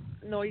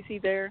noisy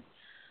there.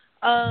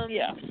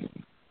 Yeah.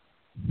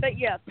 But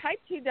yeah, type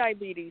 2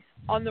 diabetes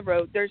on the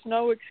road. There's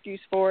no excuse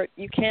for it.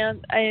 You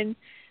can't. And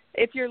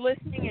if you're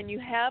listening and you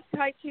have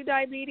type 2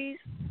 diabetes,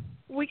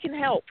 we can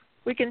help.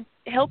 We can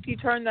help you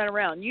turn that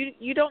around.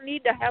 You don't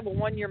need to have a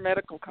 1-year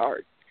medical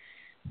card.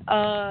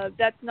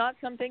 That's not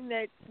something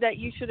that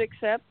you should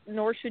accept,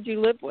 nor should you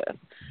live with.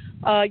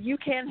 You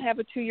can have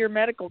a 2-year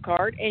medical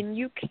card, and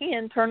you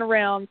can turn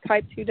around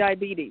type 2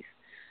 diabetes.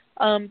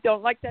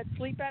 Don't like that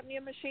sleep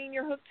apnea machine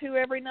you're hooked to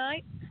every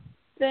night?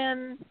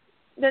 Then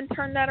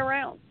turn that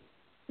around.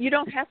 You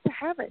don't have to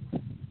have it.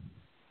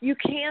 You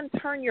can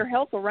turn your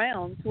health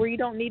around where you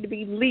don't need to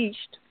be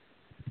leashed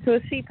to a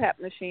CPAP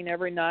machine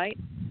every night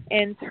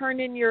and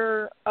turn in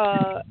your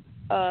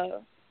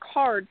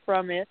card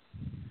from it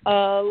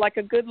like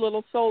a good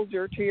little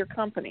soldier to your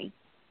company.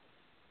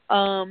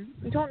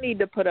 You don't need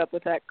to put up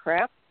with that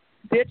crap.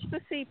 Ditch the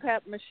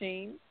CPAP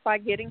machine by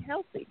getting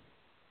healthy.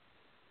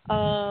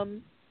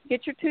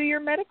 Get your 2-year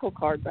medical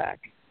card back.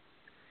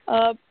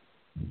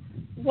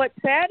 What's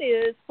sad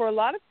is for a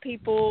lot of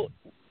people,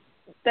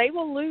 they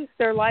will lose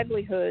their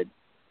livelihood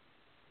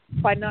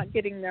by not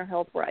getting their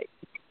health right,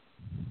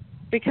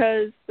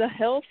 because the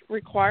health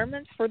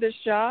requirements for this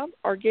job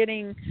are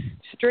getting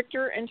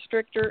stricter and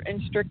stricter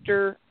and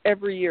stricter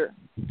every year.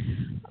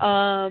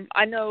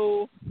 I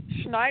know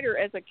Schneider,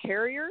 as a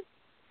carrier,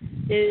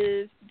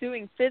 is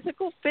doing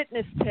physical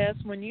fitness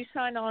tests when you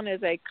sign on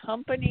as a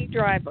company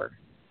driver.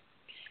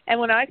 And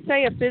when I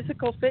say a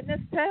physical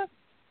fitness test,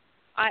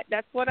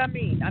 that's what I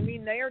mean. I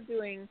mean, they are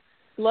doing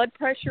blood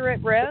pressure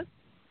at rest,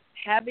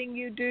 having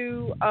you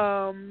do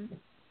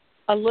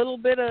a little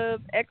bit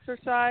of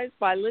exercise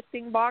by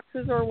lifting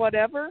boxes or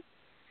whatever,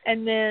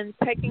 and then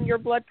taking your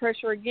blood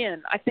pressure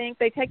again. I think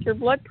they take your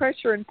blood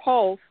pressure and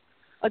pulse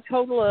a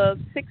total of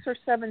 6 or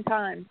 7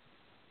 times.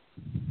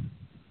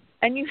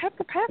 And you have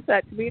to pass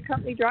that to be a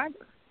company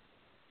driver.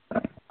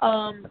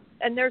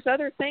 And there's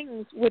other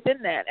things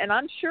within that. And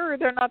I'm sure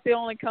they're not the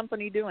only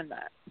company doing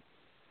that.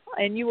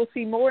 And you will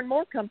see more and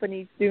more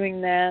companies doing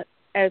that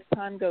as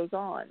time goes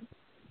on.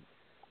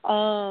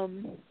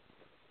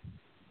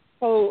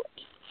 So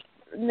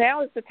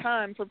now is the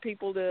time for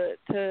people to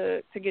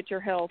get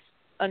your health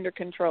under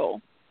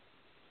control.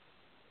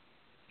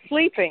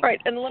 Sleeping.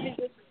 Right, and let me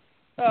just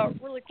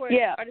really quick,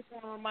 yeah. I just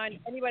want to remind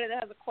anybody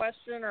that has a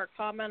question or a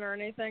comment or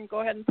anything,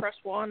 go ahead and press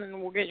 1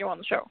 and we'll get you on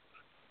the show.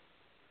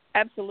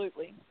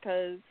 Absolutely,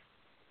 because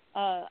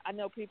I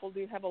know people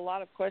do have a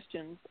lot of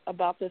questions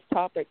about this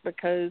topic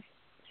because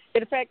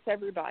it affects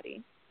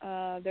everybody.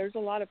 There's a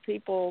lot of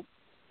people,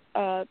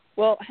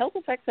 health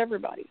affects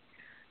everybody.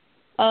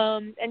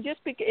 And just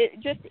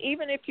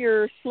even if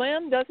you're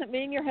slim doesn't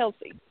mean you're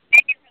healthy.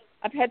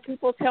 I've had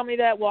people tell me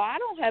that, well, I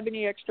don't have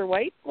any extra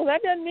weight. Well,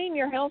 that doesn't mean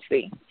you're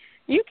healthy.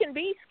 You can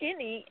be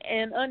skinny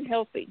and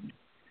unhealthy.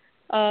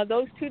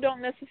 Those two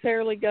don't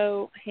necessarily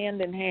go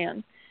hand in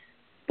hand.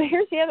 But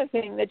here's the other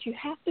thing that you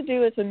have to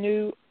do as a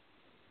new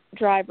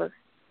driver.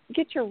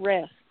 Get your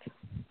rest.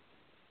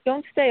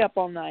 Don't stay up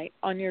all night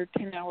on your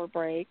 10-hour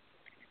break.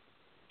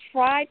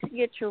 Try to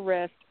get your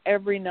rest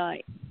every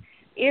night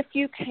if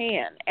you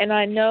can. And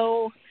I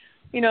know,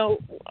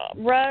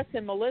 Russ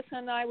and Melissa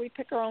and I, we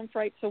pick our own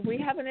freight, so we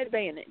have an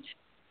advantage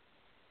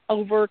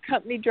over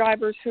company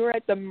drivers who are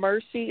at the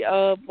mercy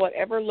of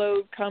whatever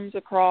load comes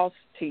across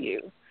to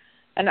you.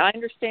 And I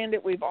understand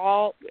that we've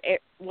all,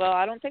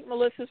 I don't think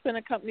Melissa's been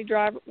a company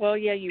driver. Well,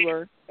 yeah, you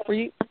were. Were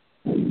you?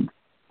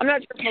 I'm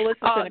not sure if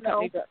Melissa's been a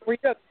company driver. Were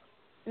you?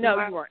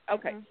 No, you weren't.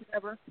 Okay.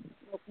 Never.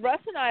 Russ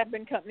and I have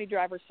been company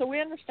drivers, so we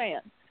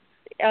understand.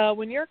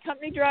 When you're a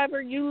company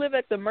driver, you live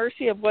at the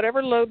mercy of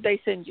whatever load they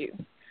send you.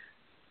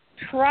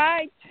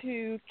 Try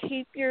to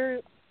keep your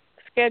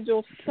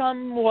schedule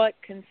somewhat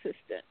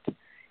consistent.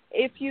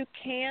 If you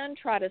can,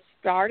 try to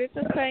start at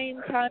the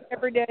same time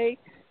every day.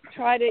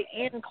 try to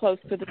end close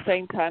to the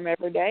same time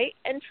every day,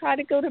 and try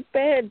to go to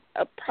bed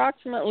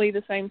approximately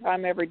the same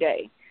time every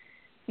day.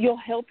 You'll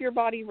help your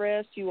body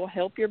rest. You will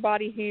help your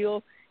body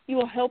heal. You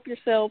will help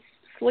yourself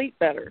sleep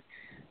better.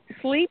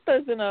 Sleep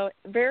is a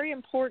very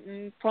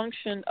important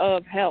function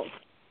of health.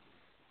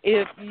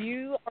 If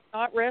you are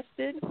not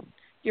rested,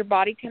 your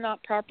body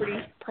cannot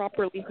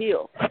properly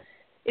heal.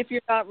 If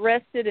you're not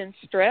rested and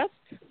stressed,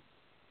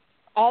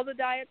 all the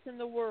diets in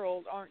the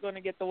world aren't going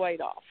to get the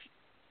weight off,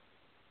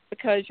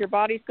 because your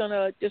body's going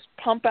to just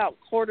pump out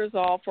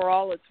cortisol for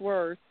all it's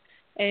worth,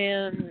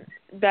 and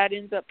that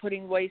ends up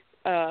putting weight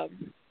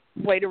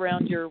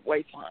around your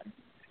waistline.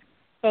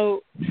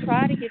 So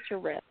try to get your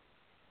rest.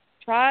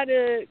 Try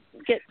to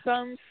get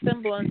some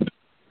semblance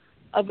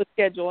of a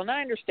schedule. And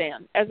I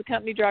understand, as a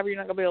company driver, you're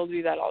not going to be able to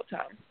do that all the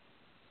time.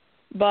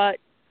 But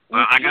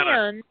I got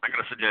a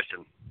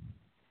suggestion.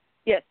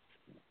 Yes.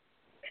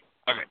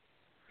 Okay.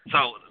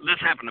 So this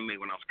happened to me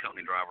when I was a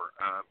company driver.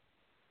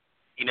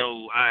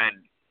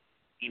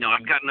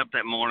 I'd gotten up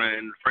that morning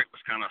and the freight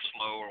was kind of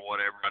slow or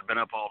whatever. I'd been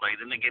up all day.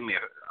 Then they gave me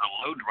a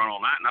load to run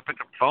all night, and I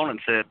picked up the phone and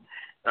said,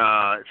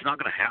 it's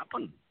not going to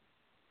happen.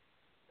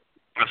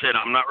 I said,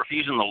 I'm not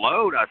refusing the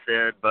load. I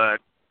said,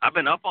 but I've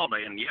been up all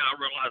day, and, I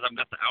realize I've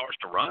got the hours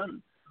to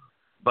run.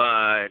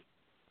 But,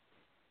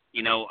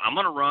 I'm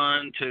going to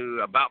run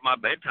to about my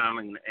bedtime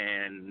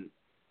and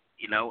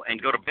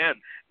go to bed.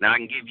 Now, I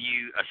can give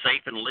you a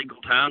safe and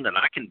legal time that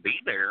I can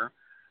be there,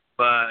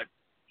 but,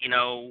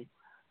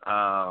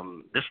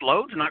 this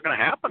load's not going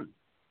to happen.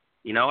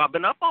 I've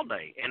been up all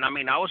day. And, I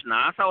was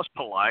nice. I was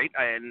polite.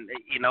 And,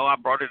 I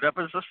brought it up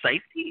as a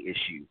safety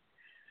issue.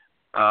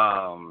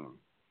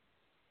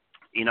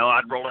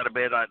 I'd roll out of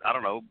bed, I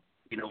don't know,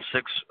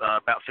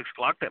 about 6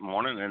 o'clock that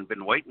morning and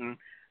been waiting.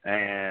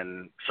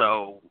 And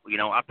so,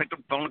 I picked up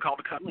the phone and called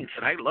the company and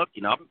said, hey, look,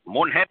 I'm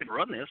more than happy to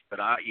run this, but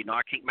I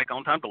can't make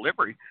on-time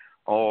delivery,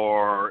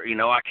 or,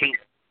 I can't,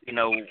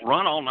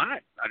 run all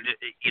night. I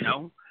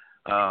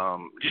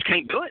just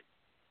can't do it.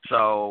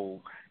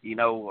 So,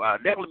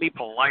 definitely be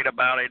polite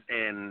about it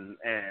and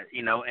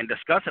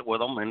discuss it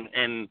with them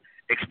and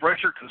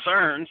express your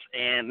concerns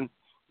and,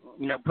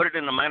 put it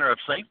in a manner of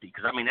safety.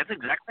 Because, that's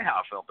exactly how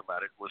I felt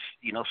about it was,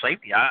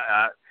 safety.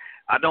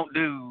 I don't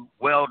do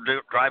well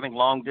driving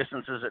long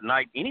distances at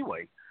night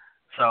anyway.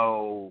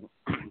 So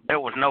there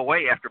was no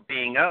way after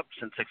being up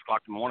since 6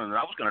 o'clock in the morning that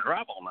I was going to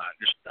drive all night.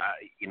 It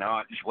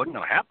just wasn't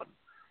going to happen.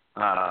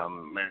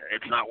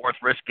 It's not worth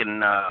risking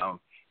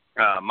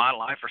my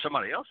life or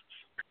somebody else's.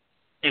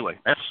 Anyway,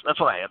 that's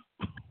what I had.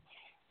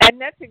 And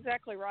that's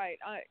exactly right.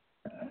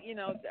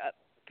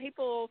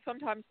 People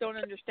sometimes don't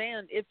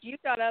understand. If you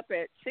got up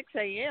at 6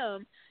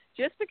 a.m.,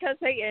 just because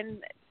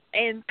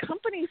and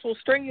companies will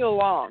string you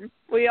along.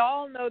 We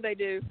all know they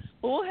do.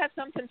 We'll have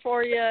something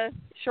for you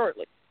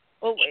shortly.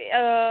 Well,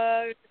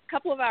 a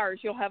couple of hours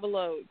you'll have a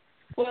load.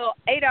 Well,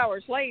 8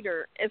 hours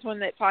later is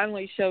when it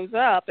finally shows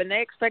up, and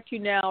they expect you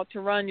now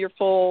to run your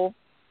full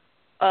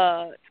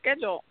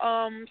schedule.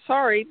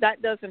 Sorry,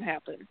 that doesn't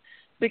happen,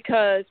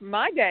 because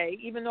my day,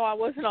 even though I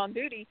wasn't on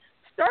duty,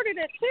 started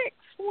at 6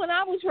 when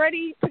I was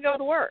ready to go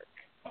to work.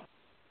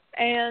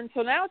 And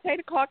so now it's 8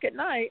 o'clock at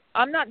night.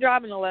 I'm not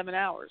driving 11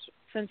 hours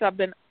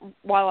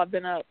while I've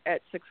been up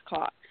at 6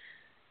 o'clock.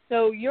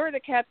 So you're the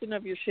captain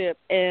of your ship,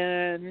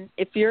 and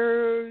if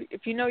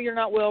you know you're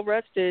not well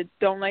rested,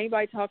 don't let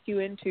anybody talk you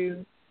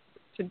into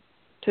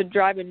to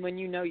driving when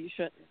you know you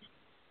shouldn't.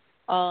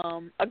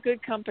 A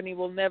good company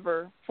will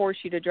never force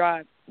you to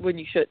drive when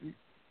you shouldn't,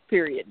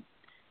 period.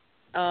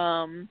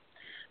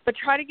 But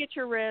try to get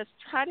your rest.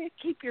 Try to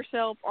keep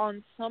yourself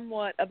on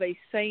somewhat of a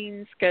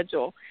sane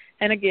schedule.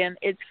 And, again,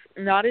 it's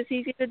not as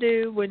easy to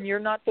do when you're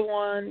not the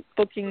one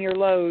booking your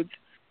loads.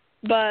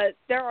 But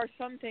there are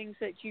some things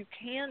that you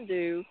can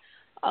do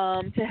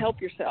to help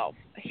yourself.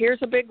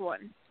 Here's a big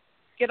one.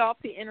 Get off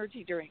the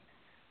energy drink.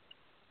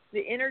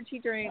 The energy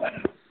drink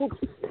will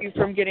keep you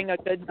from getting a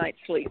good night's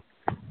sleep.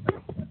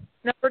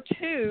 Number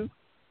 2,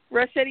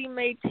 Rossetti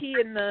made tea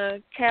in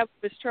the cab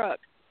of his truck.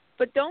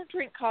 But don't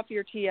drink coffee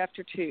or tea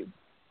after 2.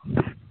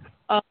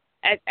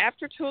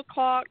 After 2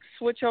 o'clock,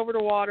 switch over to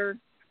water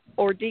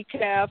or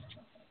decaf,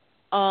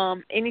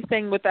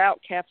 anything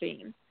without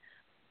caffeine,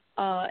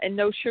 and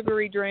no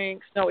sugary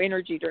drinks, no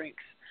energy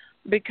drinks,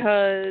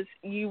 because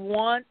you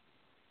want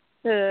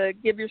to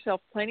give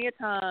yourself plenty of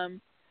time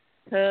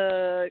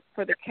for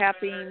the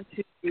caffeine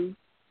to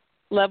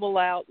level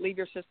out, leave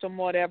your system,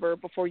 whatever,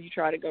 before you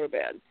try to go to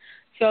bed.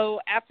 So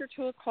after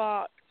 2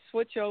 o'clock,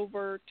 switch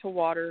over to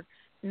water,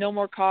 no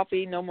more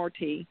coffee, no more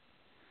tea.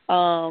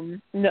 No,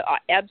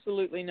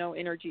 absolutely no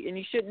energy. And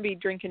you shouldn't be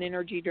drinking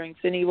energy drinks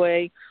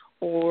anyway,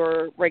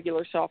 or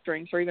regular soft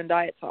drinks, or even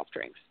diet soft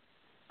drinks.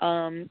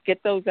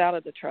 Get those out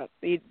of the truck.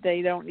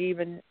 They don't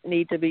even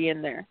need to be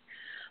in there.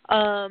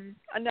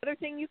 Another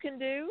thing you can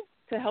do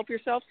to help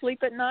yourself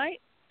sleep at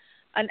night,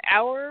 an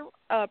hour,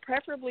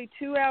 preferably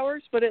 2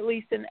 hours, but at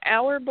least an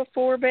hour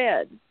before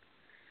bed.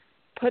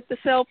 Put the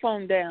cell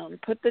phone down.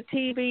 Put the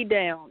TV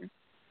down.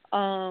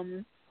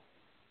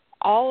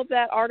 All of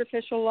that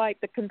artificial light,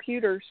 the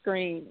computer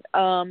screen,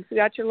 you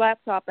got your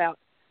laptop out.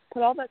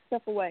 put all that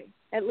stuff away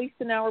at least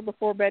an hour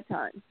before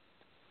bedtime.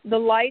 The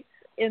lights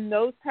in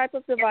those type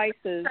of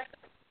devices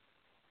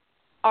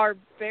are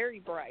very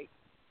bright.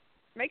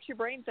 Makes your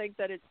brain think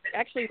that it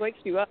actually wakes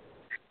you up.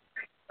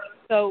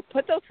 So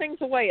put those things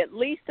away at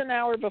least an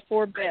hour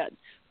before bed,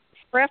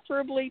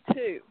 preferably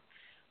 2.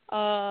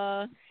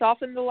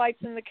 Soften the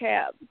lights in the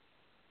cab.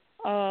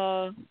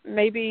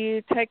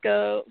 Maybe take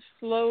a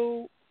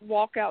slow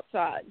walk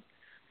outside.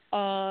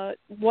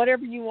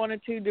 Whatever you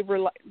wanted to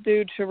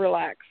do to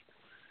relax.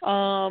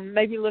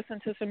 Maybe listen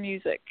to some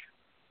music.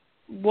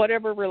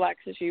 Whatever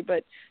relaxes you,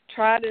 but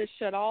try to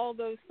shut all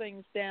those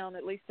things down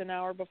at least an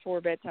hour before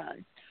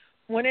bedtime.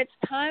 When it's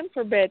time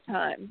for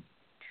bedtime,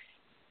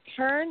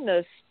 turn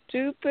the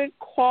stupid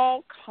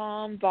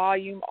Qualcomm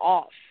volume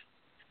off,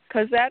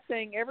 because that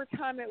thing, every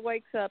time it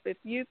wakes up, if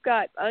you've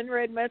got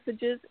unread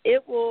messages,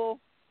 it will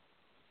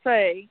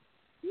say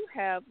you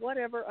have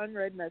whatever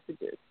unread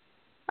messages.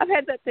 I've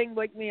had that thing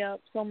wake me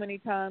up so many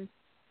times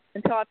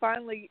until I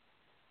finally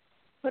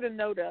put a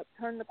note up,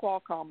 turn the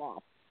Qualcomm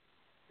off.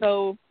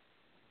 So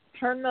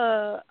turn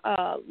the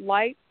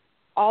light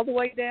all the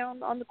way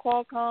down on the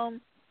Qualcomm,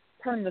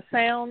 turn the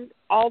sound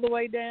all the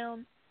way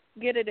down,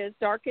 get it as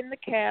dark in the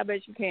cab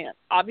as you can.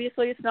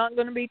 Obviously, it's not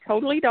going to be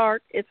totally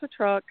dark. It's a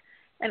truck,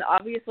 and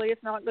obviously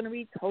it's not going to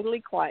be totally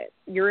quiet.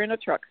 You're in a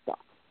truck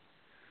stop.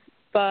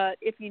 But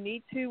if you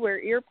need to,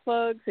 wear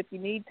earplugs. If you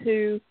need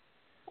to,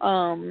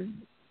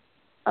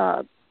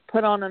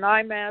 put on an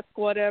eye mask,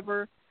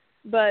 whatever.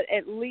 But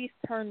at least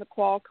turn the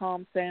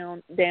Qualcomm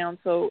sound down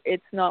so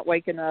it's not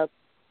waking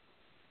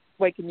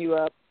you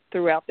up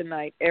throughout the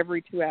night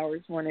every 2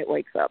 hours when it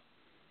wakes up.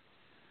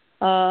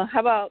 How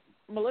about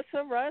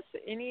Melissa, Russ,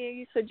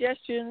 any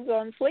suggestions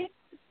on sleep?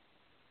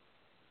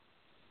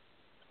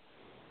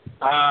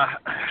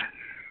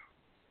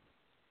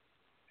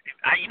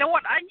 You know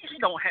what? I usually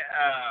don't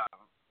have,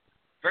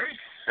 very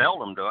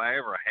seldom do I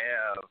ever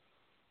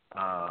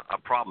have a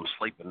problem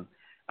sleeping.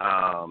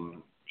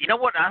 You know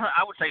what?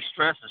 I would say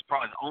stress is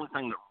probably the only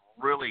thing that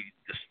really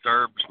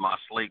disturbs my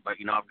sleep. But,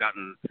 I've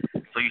gotten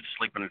so used to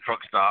sleeping in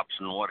truck stops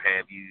and what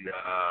have you.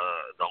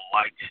 The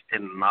lights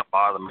tend to not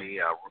bother me.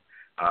 A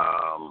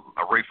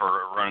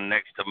reefer running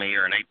next to me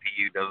or an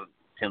APU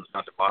tends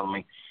not to bother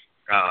me.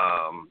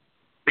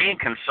 Being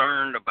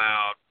concerned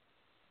about,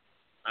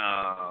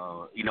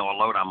 a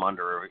load I'm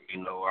under,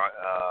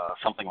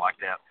 something like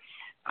that.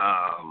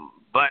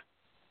 But,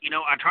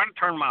 I try to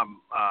turn my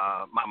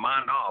my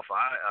mind off.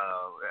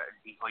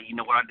 You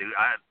know what I do?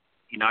 I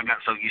got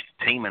so used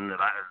to teaming that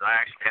I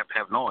actually have to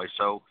have noise.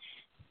 So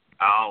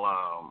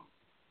I'll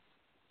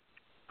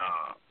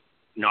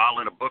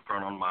let a book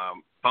run on my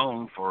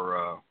phone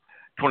for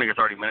 20 or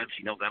 30 minutes.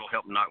 That'll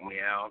help knock me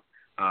out.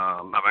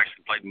 I've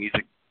actually played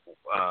music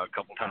a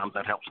couple times.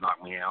 That helps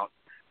knock me out.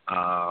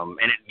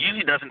 And it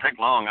usually doesn't take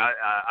long.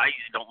 I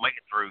usually don't make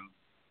it through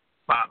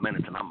 5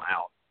 minutes and I'm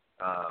out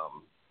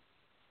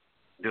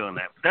doing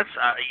that. But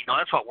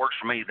that's what works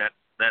for me. That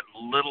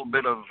little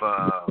bit of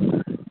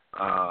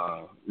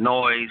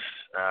noise.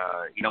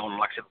 And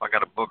like I said, if I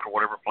got a book or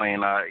whatever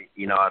playing, I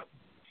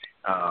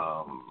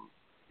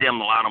dim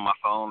the light on my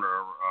phone,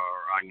 or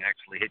I can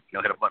actually hit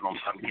a button on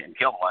something and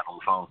kill the light on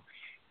the phone.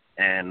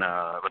 And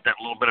but that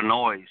little bit of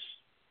noise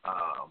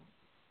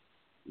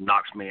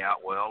knocks me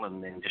out well,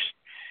 and then just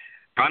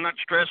try not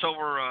to stress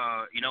over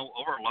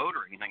overload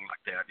or anything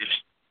like that.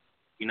 Just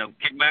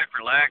kick back,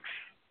 relax,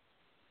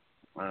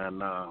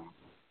 and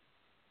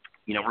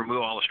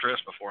remove all the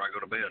stress before I go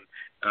to bed.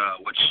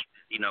 Which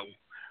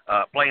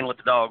playing with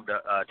the dog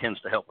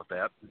tends to help with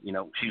that.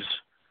 She's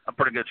a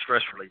pretty good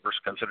stress reliever,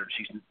 considered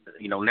she's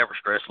never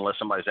stressed unless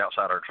somebody's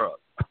outside her truck.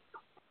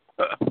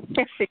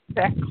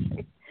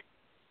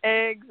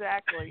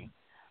 Exactly.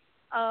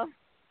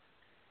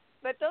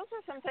 But those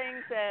are some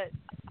things that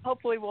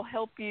hopefully will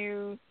help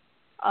you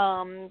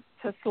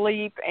to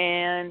sleep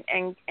and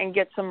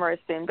get some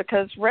rest in,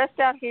 because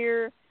rest out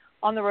here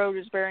on the road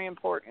is very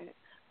important.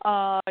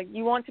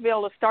 You want to be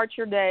able to start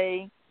your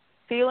day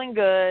feeling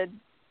good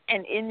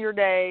and end your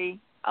day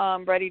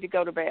ready to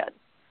go to bed.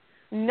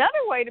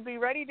 Another way to be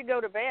ready to go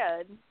to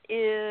bed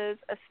is,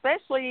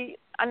 especially,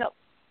 I know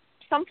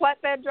some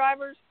flatbed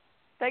drivers,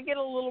 they get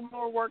a little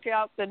more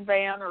workout than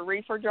van or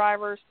reefer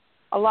drivers.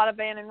 A lot of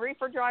van and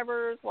reefer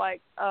drivers,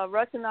 like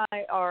Russ and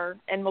I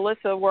and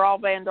Melissa, we're all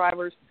van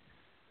drivers.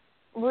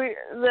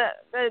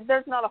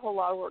 There's not a whole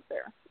lot of work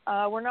there.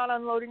 We're not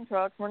unloading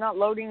trucks. We're not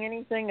loading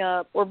anything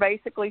up. We're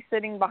basically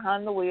sitting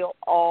behind the wheel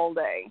all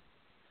day.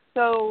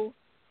 So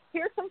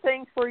here's some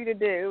things for you to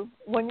do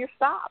when you're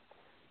stopped.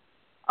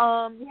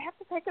 You have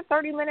to take a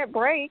 30-minute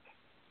break.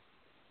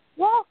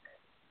 Walk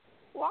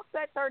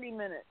that 30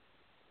 minutes.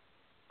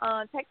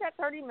 Take that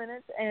 30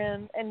 minutes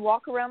and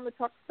walk around the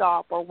truck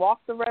stop or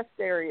walk the rest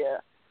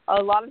area.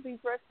 A lot of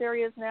these rest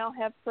areas now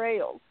have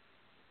trails.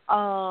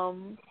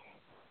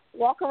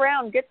 Walk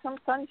around, get some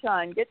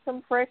sunshine, get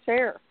some fresh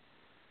air.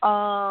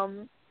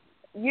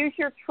 Use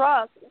your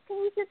truck. You can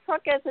use your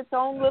truck as its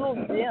own little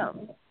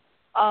gym.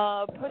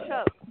 Push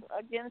up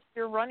against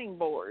your running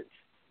boards.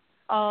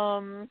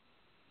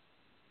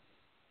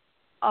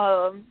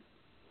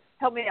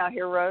 help me out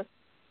here, Russ.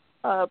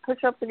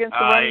 Push-ups against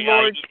the running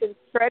board. You can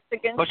stretch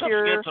against push-ups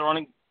against the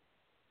running.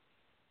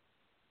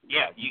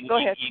 Yeah, Go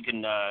ahead. You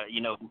can,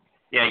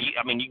 Yeah, you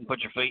can put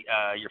your feet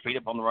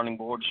up on the running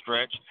board,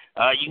 stretch.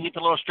 You can get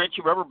the little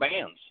stretchy rubber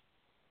bands,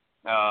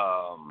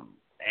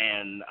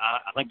 and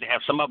I think they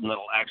have some of them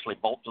that'll actually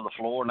bolt to the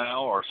floor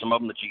now, or some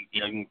of them that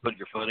you can put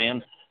your foot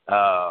in.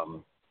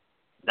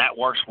 That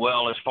works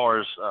well as far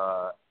as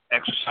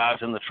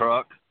exercise in the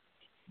truck.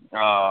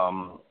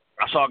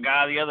 I saw a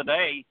guy the other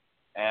day,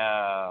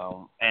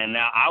 and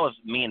now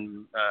me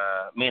and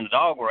the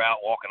dog were out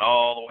walking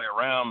all the way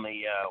around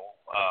the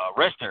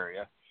rest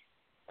area.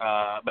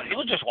 But he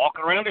was just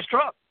walking around his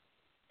truck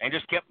and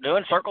just kept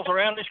doing circles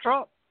around his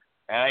truck.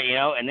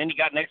 And then he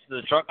got next to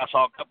the truck. I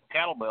saw a couple of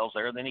kettlebells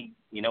there. Then he,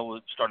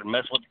 started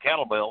messing with the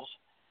kettlebells,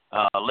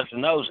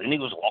 lifting those, and he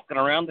was walking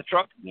around the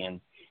truck again.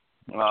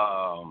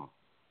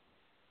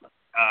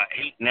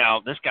 Now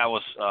this guy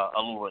was a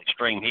little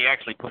extreme. He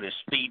actually put his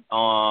feet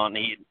on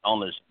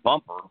his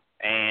bumper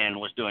and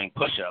was doing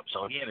push-ups.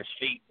 So he had his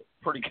feet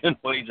pretty good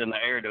ways in the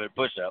air doing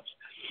push-ups.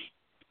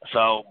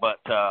 So, but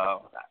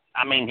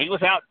he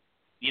was out,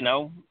 just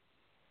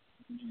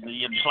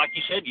like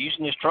you said,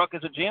 using his truck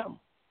as a gym.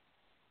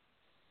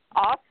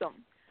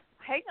 Awesome.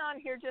 Hang on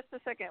here just a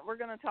second. We're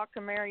going to talk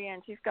to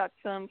Marianne. She's got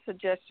some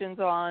suggestions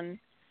on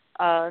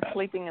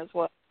sleeping as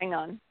well. Hang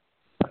on.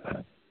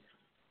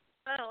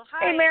 Oh, hi.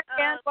 Hey,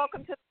 Marianne.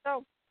 Welcome to the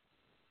show.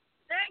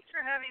 Thanks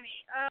for having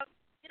me.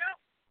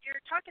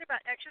 You're talking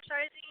about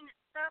exercising and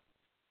stuff,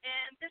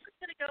 and this is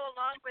going to go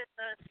along with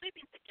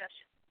sleeping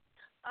suggestions.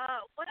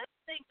 One of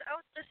the things, I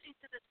was listening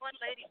to this one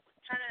lady who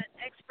was kind of an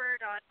expert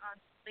on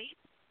sleep,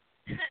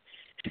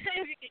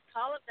 if you could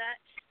call it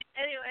that.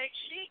 Anyway,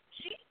 she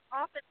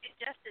often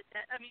suggested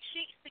that, when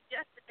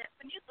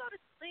you go to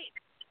sleep,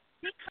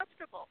 be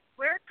comfortable,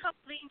 wear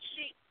clean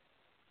sheets.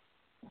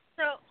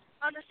 So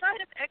on the side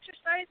of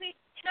exercising,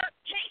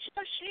 change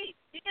those sheets.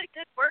 You get a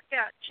good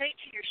workout,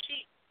 changing your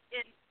sheet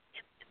in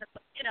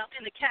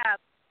the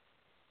cab.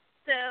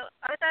 So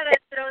I thought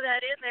I'd throw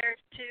that in there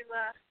to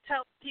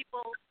help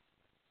people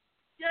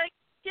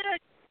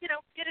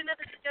get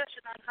another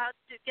suggestion on how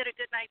to get a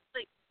good night's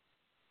sleep.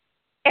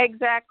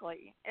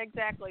 Exactly.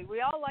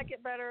 We all like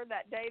it better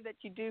that day that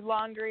you do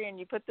laundry and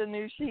you put the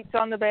new sheets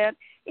on the bed.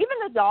 Even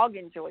the dog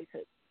enjoys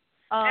it.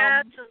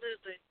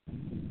 Absolutely.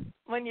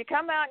 When you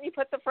come out and you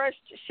put the fresh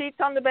sheets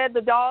on the bed,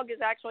 the dog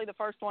is actually the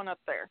first one up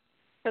there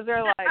because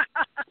they're like,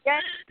 yeah.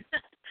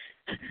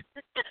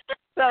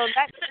 So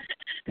that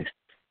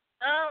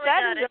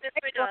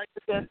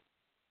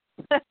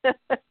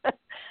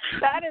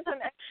is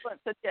an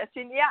excellent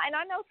suggestion. Yeah, and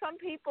I know some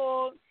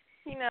people,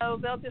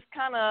 they'll just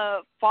kind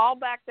of fall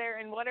back there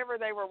in whatever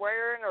they were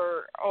wearing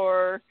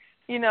or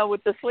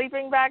with the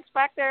sleeping bags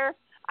back there.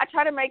 I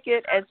try to make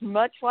it as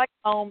much like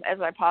home as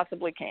I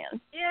possibly can.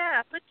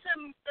 Yeah, put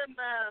some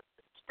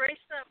spray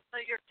some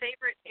of your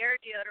favorite air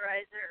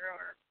deodorizer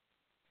or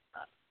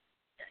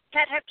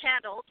can't have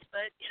candles,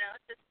 but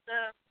just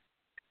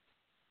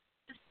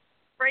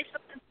spray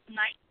something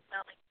nice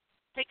smelling.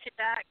 Takes you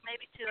back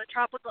maybe to a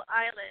tropical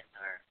island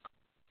or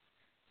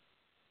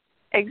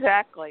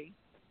exactly.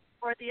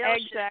 Or the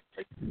ocean.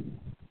 Exactly.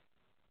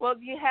 Well,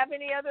 do you have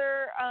any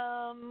other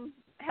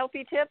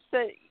healthy tips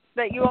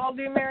that you all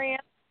do, Marianne?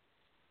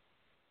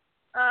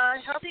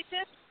 Healthy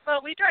tips?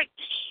 Well, we drink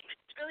tea.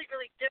 It's really,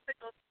 really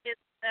difficult to get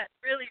that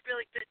really,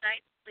 really good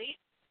night's sleep.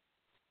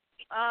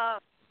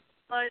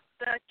 But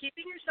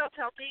keeping yourself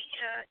healthy,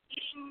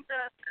 eating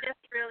is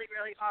really,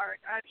 really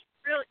hard. I mean,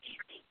 real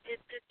easy.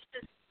 It's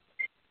just,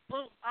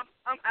 boom,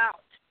 I'm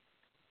out.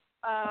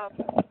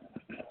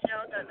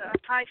 The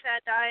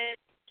high-fat diet,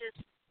 just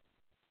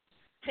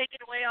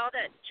taking away all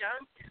that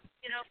junk,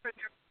 from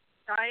your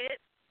diet.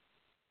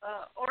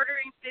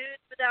 Ordering food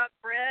without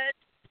bread,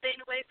 staying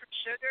away from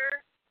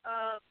sugar,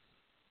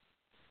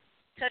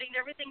 cutting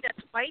everything that's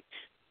white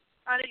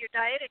out of your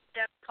diet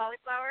except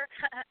cauliflower.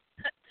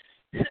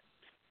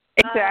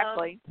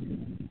 Exactly.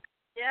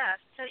 Yeah,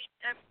 so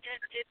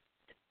it's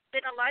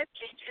been a life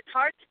change. It's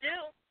hard to do.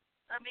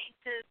 I mean,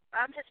 because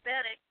I'm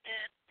Hispanic,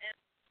 and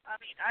I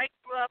mean, I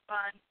grew up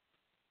on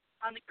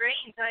the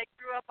grains. I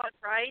grew up on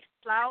rice,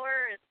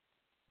 flour, and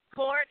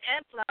corn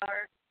and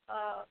flour.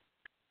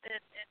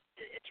 And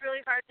it's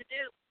really hard to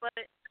do, but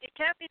it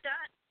can be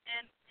done.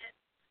 And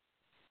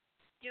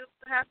you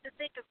have to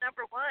think of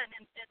number one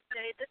and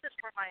say, this is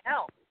for my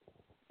health.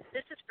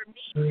 This is for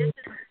me.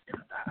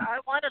 I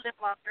want to live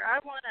longer.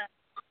 I want to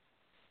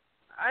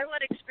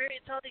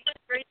experience all these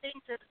great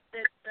things that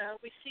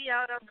we see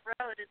out on the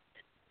road. I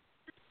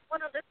just want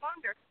to live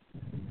longer.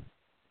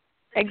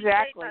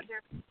 Exactly.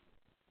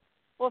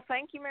 Well,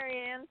 thank you,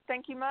 Marianne.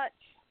 Thank you much.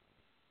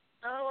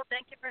 Oh, well,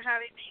 thank you for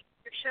having me.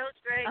 Your show's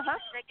great.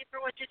 Thank you for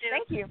what you do.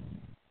 Thank you.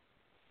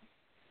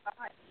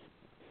 Bye.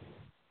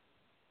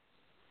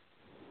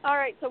 All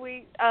right, so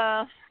we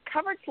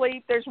covered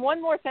sleep. There's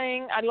one more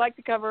thing I'd like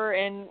to cover,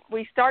 and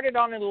we started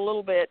on it a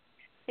little bit,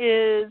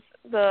 is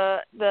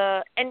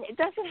and it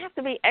doesn't have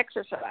to be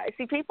exercise.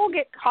 See, people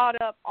get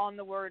caught up on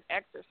the word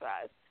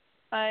exercise.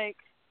 Like,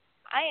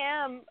 I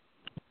am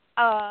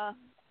a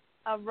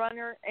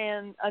runner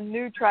and a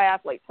new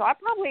triathlete, so I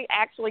probably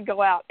actually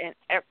go out and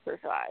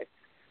exercise.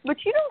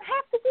 But you don't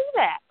have to do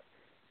that.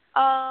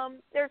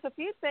 There's a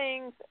few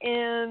things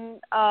in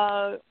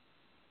that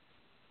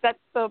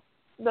the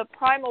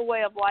primal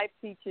way of life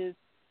teaches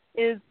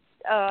is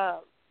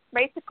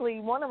basically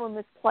one of them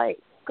is play.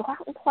 Go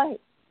out and play.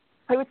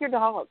 Play with your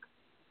dog.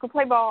 Go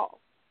play ball.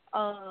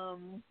 Go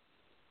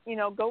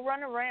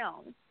run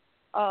around.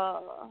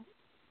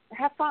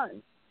 Have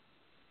fun.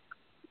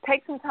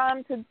 Take some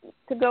time to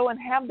go and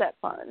have that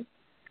fun.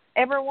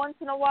 Every once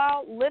in a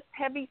while, lift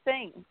heavy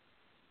things.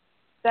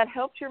 That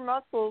helps your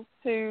muscles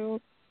to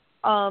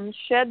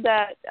shed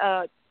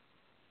the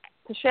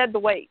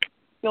weight.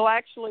 You'll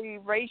actually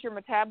raise your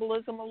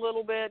metabolism a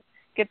little bit,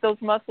 get those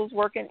muscles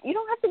working. You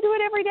don't have to do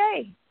it every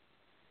day.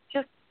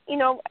 Just,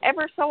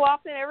 ever so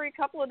often, every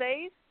couple of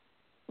days,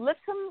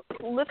 lift some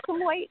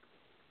weight.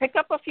 Pick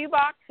up a few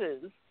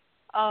boxes.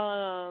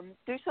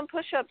 Do some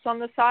push-ups on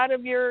the side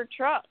of your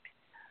truck.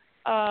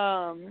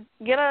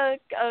 Get a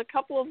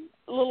couple of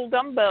little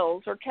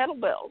dumbbells or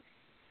kettlebells,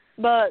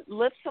 but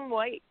lift some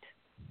weight.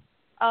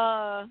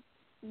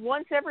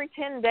 Once every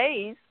 10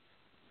 days,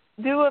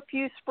 do a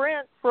few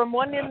sprints from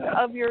one end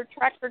of your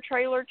tractor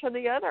trailer to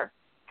the other.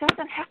 It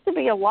doesn't have to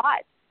be a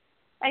lot.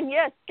 And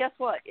yes, guess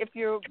what? If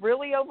you're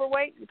really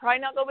overweight, you're probably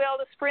not going to be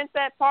able to sprint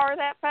that far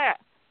that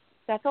fast.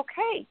 That's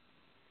okay.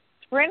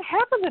 Sprint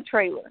half of the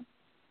trailer.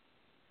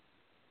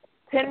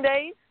 10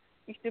 days,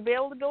 you should be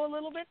able to go a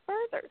little bit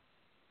further.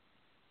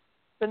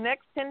 The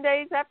next 10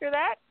 days after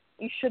that,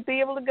 you should be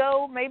able to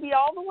go maybe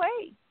all the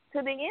way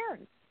to the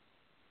end.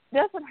 It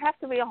doesn't have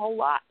to be a whole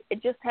lot.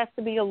 It just has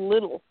to be a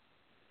little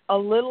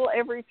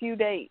every few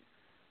days.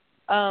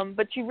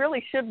 But you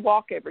really should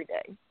walk every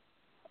day.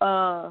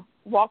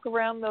 Walk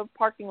around the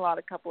parking lot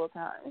a couple of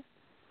times.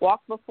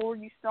 Walk before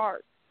you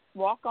start.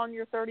 Walk on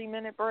your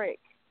 30-minute break.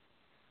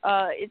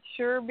 It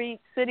sure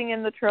beats sitting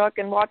in the truck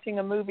and watching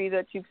a movie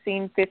that you've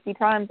seen 50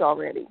 times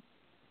already.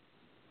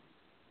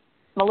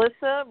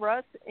 Melissa,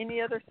 Russ, any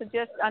other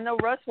suggestions? I know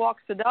Russ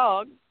walks the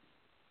dog.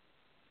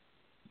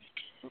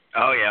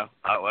 Oh, yeah.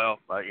 I walk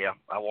the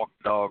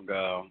dog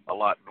a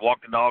lot.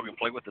 Walk the dog and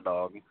play with the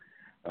dog.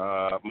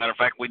 Matter of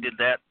fact, we did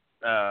that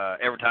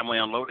every time we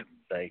unloaded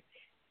today.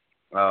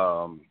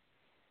 I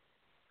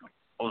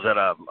was at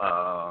a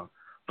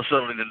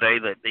facility today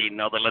that, they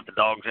let the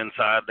dogs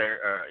inside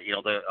there,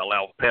 they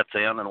allow pets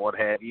in and what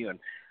have you. And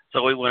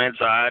so we went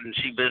inside, and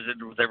she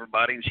visited with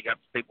everybody, and she got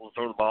people to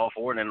throw the ball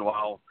for. And then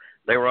while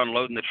they were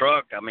unloading the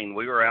truck,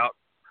 we were out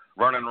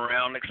running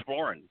around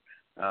exploring.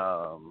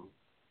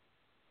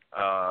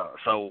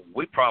 So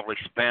we probably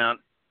spent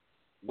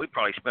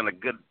a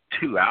good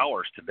 2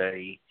 hours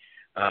today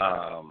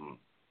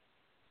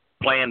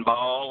playing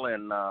ball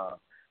and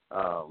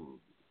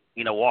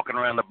walking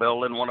around the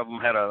building. One of them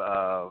had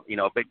a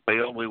big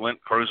field. We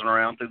went cruising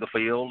around through the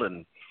field,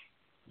 and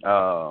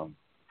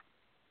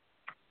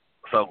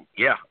so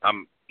yeah, I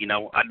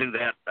do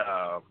that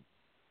all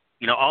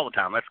the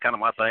time. That's kind of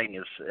my thing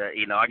is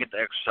I get to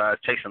exercise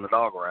chasing the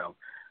dog around.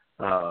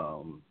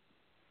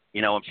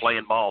 And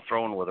playing ball,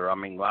 throwing with her.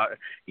 And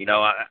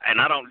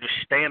I don't just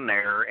stand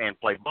there and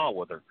play ball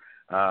with her.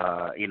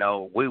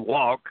 We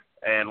walk,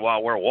 and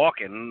while we're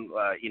walking,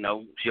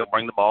 she'll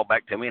bring the ball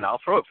back to me, and I'll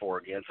throw it for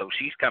her again. So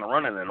she's kind of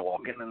running and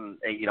walking, and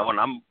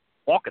I'm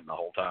walking the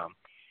whole time.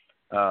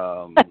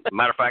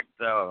 Matter of fact,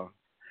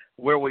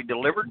 where we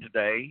delivered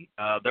today,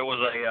 there was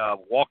a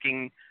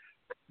walking,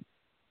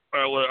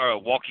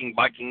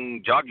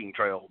 biking, jogging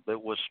trail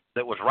that was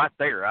right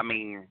there.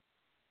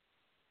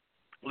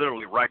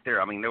 Literally right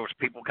there. There was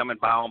people coming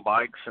by on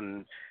bikes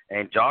and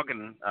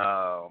jogging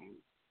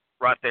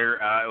right there.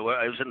 It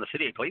was in the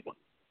city of Cleveland,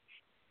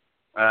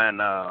 and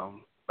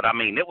but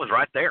it was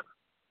right there,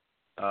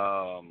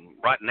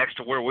 right next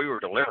to where we were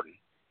delivering,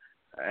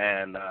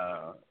 and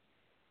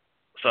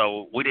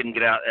so we didn't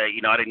get out. I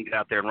didn't get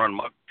out there and run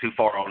muck too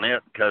far on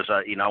it because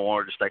I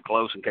wanted to stay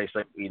close in case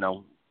they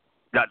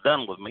got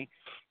done with me.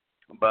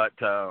 But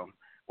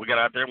we got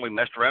out there and we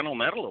messed around on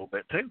that a little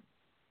bit too.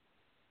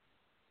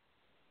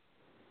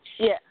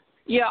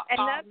 Yeah, and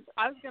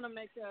I was going to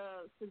make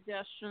a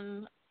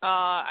suggestion.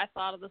 I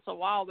thought of this a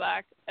while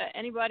back.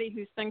 Anybody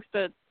who thinks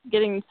that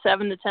getting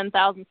 7,000 to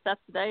 10,000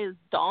 steps a day is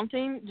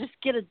daunting, just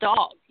get a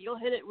dog. You'll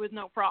hit it with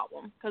no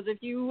problem. Because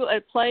if you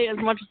play as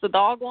much as the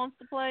dog wants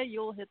to play,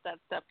 you'll hit that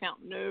step count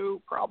no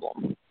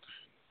problem.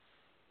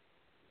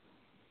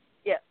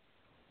 Yeah,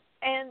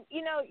 and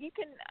you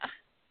can,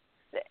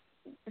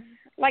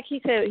 like he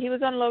said, he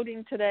was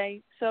unloading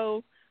today.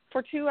 So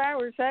for 2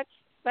 hours, that's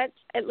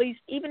at least,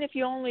 even if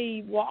you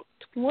only walk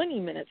 20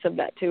 minutes of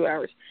that 2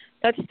 hours,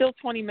 that's still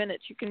 20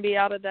 minutes. You can be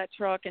out of that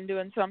truck and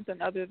doing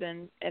something other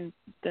than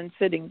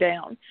sitting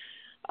down.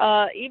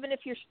 Even if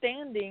you're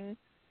standing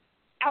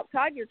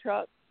outside your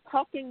truck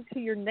talking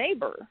to your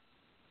neighbor,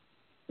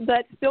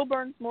 that still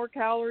burns more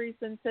calories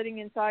than sitting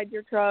inside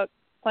your truck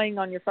playing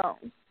on your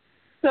phone.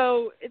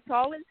 So it's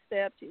all in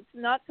steps. It's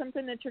not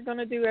something that you're going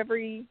to do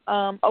every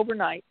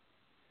overnight,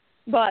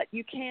 but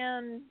you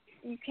can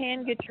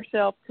get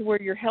yourself to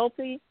where you're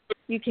healthy.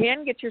 You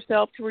can get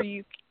yourself to where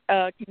you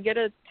can get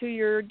to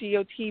your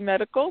DOT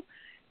medical.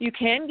 You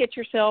can get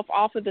yourself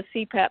off of the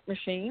CPAP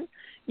machine.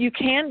 You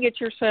can get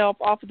yourself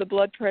off of the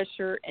blood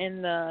pressure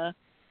and the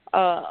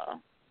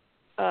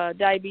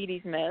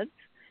diabetes meds.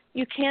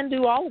 You can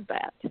do all of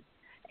that.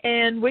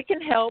 And we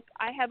can help.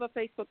 I have a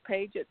Facebook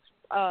page. It's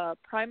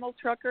Primal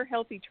Trucker,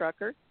 Healthy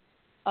Trucker.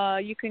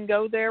 You can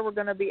go there. We're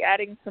going to be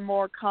adding some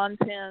more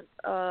content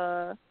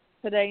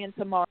today and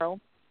tomorrow.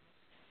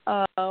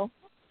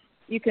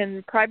 You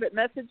can private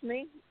message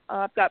me.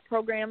 I've got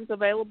programs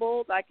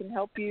available that I can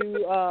help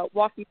you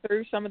walk you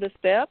through some of the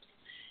steps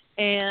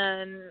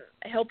and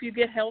help you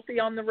get healthy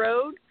on the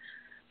road.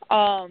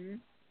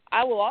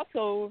 I will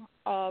also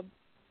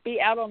be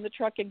out on the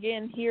truck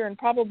again here in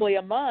probably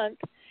a month,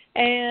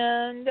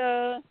 and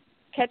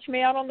catch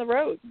me out on the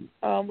road.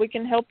 We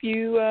can help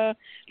you.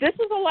 This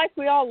is a life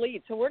we all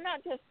lead, so we're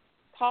not just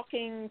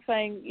talking,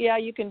 saying, yeah,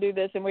 you can do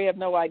this, and we have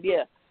no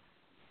idea.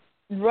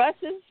 Russ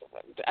is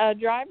a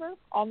driver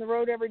on the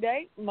road every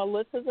day.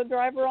 Melissa's a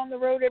driver on the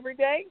road every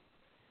day.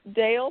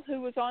 Dale,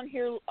 who was on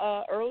here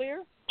earlier,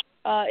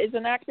 is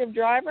an active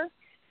driver.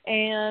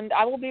 And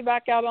I will be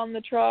back out on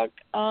the truck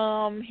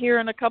here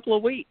in a couple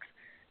of weeks.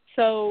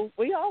 So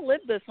we all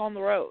live this on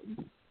the road.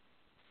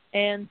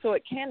 And so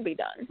it can be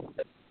done.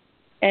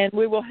 And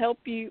we will help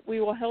you.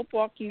 We will help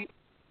walk you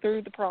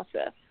through the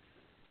process.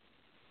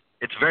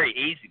 It's very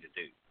easy to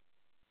do.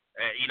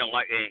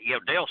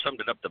 Dale summed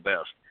it up the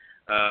best.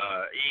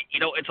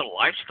 It's a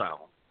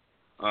lifestyle.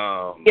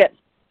 Yes.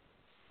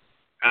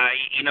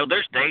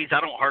 There's days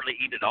I don't hardly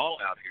eat at all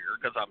out here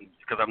because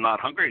I'm not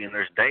hungry, and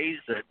there's days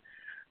that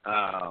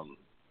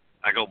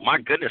I go, my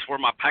goodness, where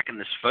am I packing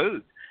this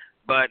food?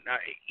 But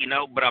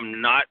but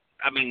I'm not.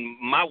 I mean,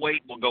 my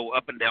weight will go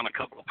up and down a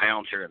couple of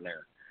pounds here and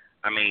there.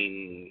 I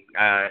mean,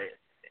 I'm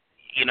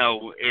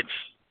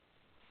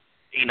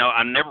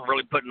never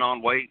really putting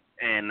on weight.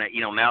 And,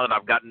 now that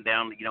I've gotten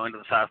down, into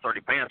the size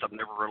 30 pants, I've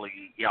never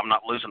really, I'm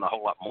not losing a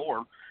whole lot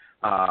more.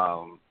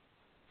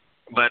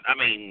 But, I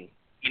mean,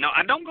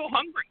 I don't go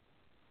hungry.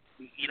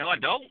 I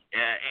don't.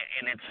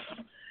 And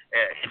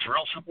it's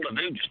real simple to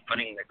do, just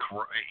putting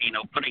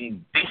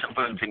decent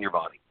foods in your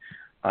body.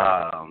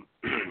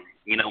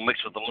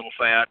 Mixed with a little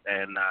fat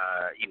and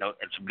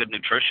some good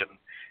nutrition.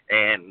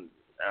 And,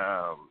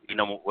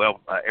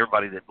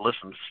 everybody that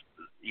listens,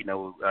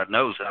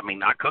 knows. I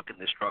mean, I cook in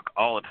this truck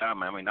all the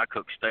time. I mean, I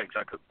cook steaks,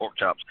 I cook pork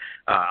chops.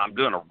 I'm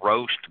doing a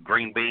roast,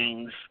 green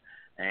beans,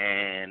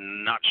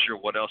 and not sure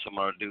what else I'm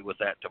going to do with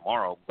that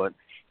tomorrow. But,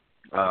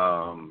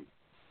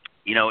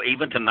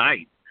 even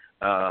tonight,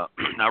 I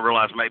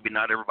realize maybe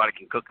not everybody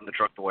can cook in the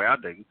truck the way I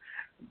do.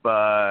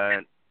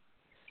 But,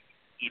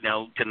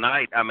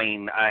 tonight, I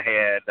mean, I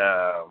had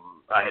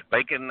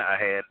bacon, I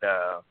had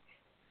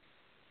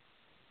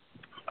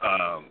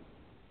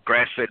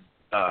grass-fed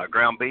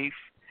ground beef,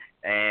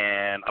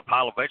 and a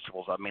pile of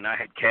vegetables. I mean, I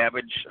had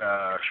cabbage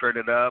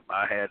shredded up.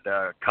 I had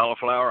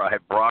cauliflower. I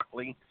had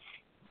broccoli.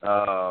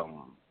 A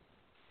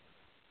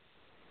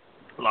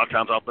lot of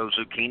times I'll throw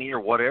zucchini or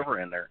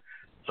whatever in there.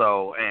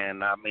 So,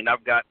 and I mean,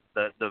 I've got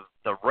the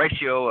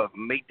ratio of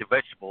meat to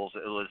vegetables.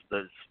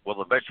 The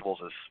vegetables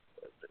is,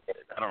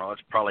 I don't know,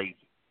 it's probably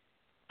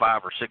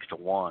 5 or 6 to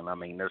 1. I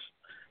mean, there's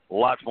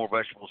lots more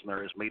vegetables than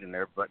there is meat in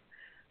there. But,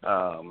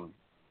 I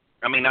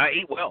mean, I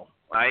eat well.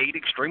 I eat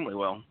extremely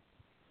well.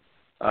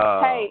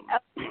 Hey,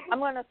 I'm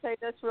going to say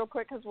this real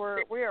quick because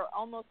we are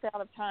almost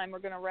out of time. We're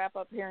going to wrap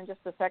up here in just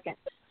a second.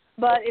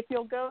 But if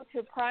you'll go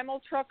to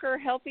Primal Trucker,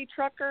 Healthy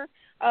Trucker,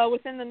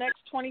 within the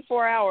next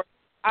 24 hours,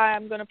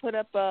 I'm going to put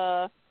up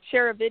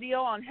share a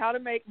video on how to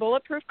make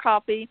bulletproof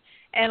coffee,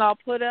 and I'll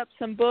put up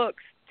some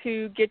books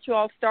to get you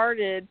all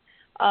started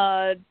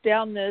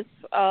down this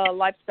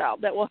lifestyle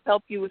that will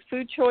help you with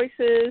food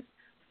choices,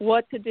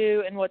 what to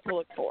do, and what to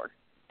look for.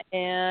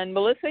 And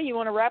Melissa, you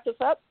want to wrap us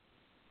up?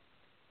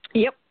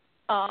 Yep.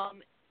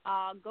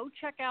 Go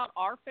check out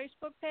our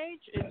Facebook page.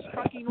 It's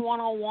Trucking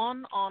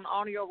 101 on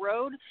Audio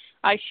Road.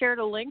 I shared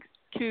a link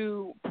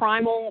to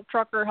Primal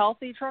Trucker,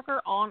 Healthy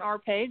Trucker on our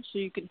page, so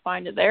you can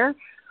find it there.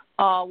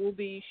 We'll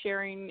be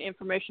sharing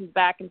information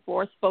back and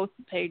forth. Both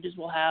pages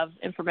will have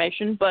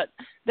information, but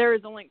there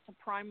is a link to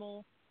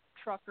Primal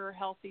Trucker,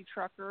 Healthy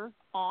Trucker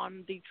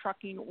on the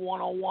Trucking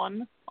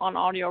 101 on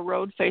Audio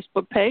Road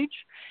Facebook page.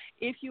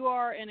 If you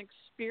are an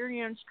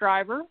experienced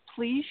driver,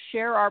 please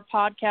share our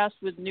podcast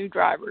with new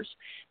drivers.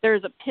 There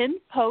is a pinned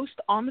post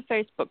on the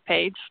Facebook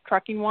page,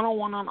 Trucking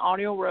 101 on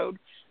Audio Road,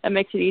 that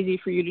makes it easy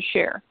for you to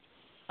share.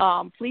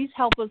 Please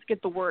help us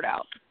get the word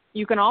out.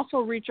 You can also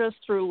reach us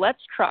through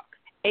Let's Truck,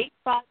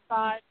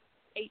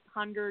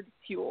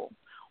 855-800-FUEL,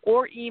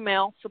 or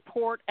email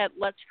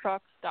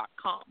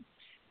support@letstrucks.com.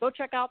 Go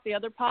check out the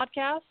other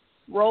podcasts,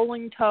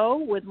 Rolling Toe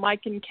with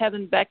Mike and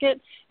Kevin Beckett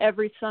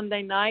every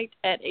Sunday night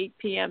at 8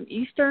 p.m.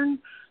 Eastern,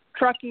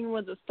 Trucking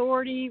with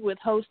Authority with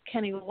host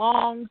Kenny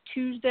Long,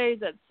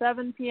 Tuesdays at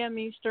 7 p.m.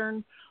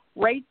 Eastern,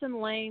 Rates and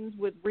Lanes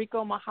with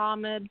Rico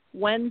Muhammad,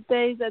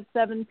 Wednesdays at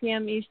 7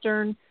 p.m.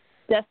 Eastern,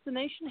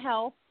 Destination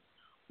Health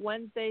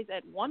Wednesdays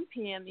at 1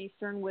 p.m.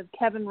 Eastern with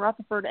Kevin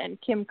Rutherford and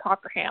Kim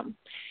Cockerham.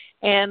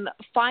 And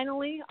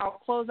finally, I'll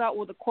close out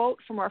with a quote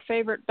from our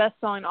favorite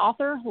best-selling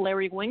author,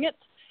 Larry Winget.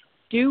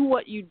 Do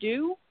what you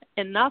do,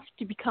 enough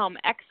to become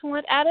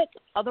excellent at it.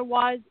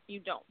 Otherwise, you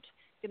don't.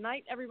 Good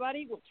night,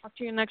 everybody. We'll talk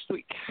to you next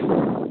week.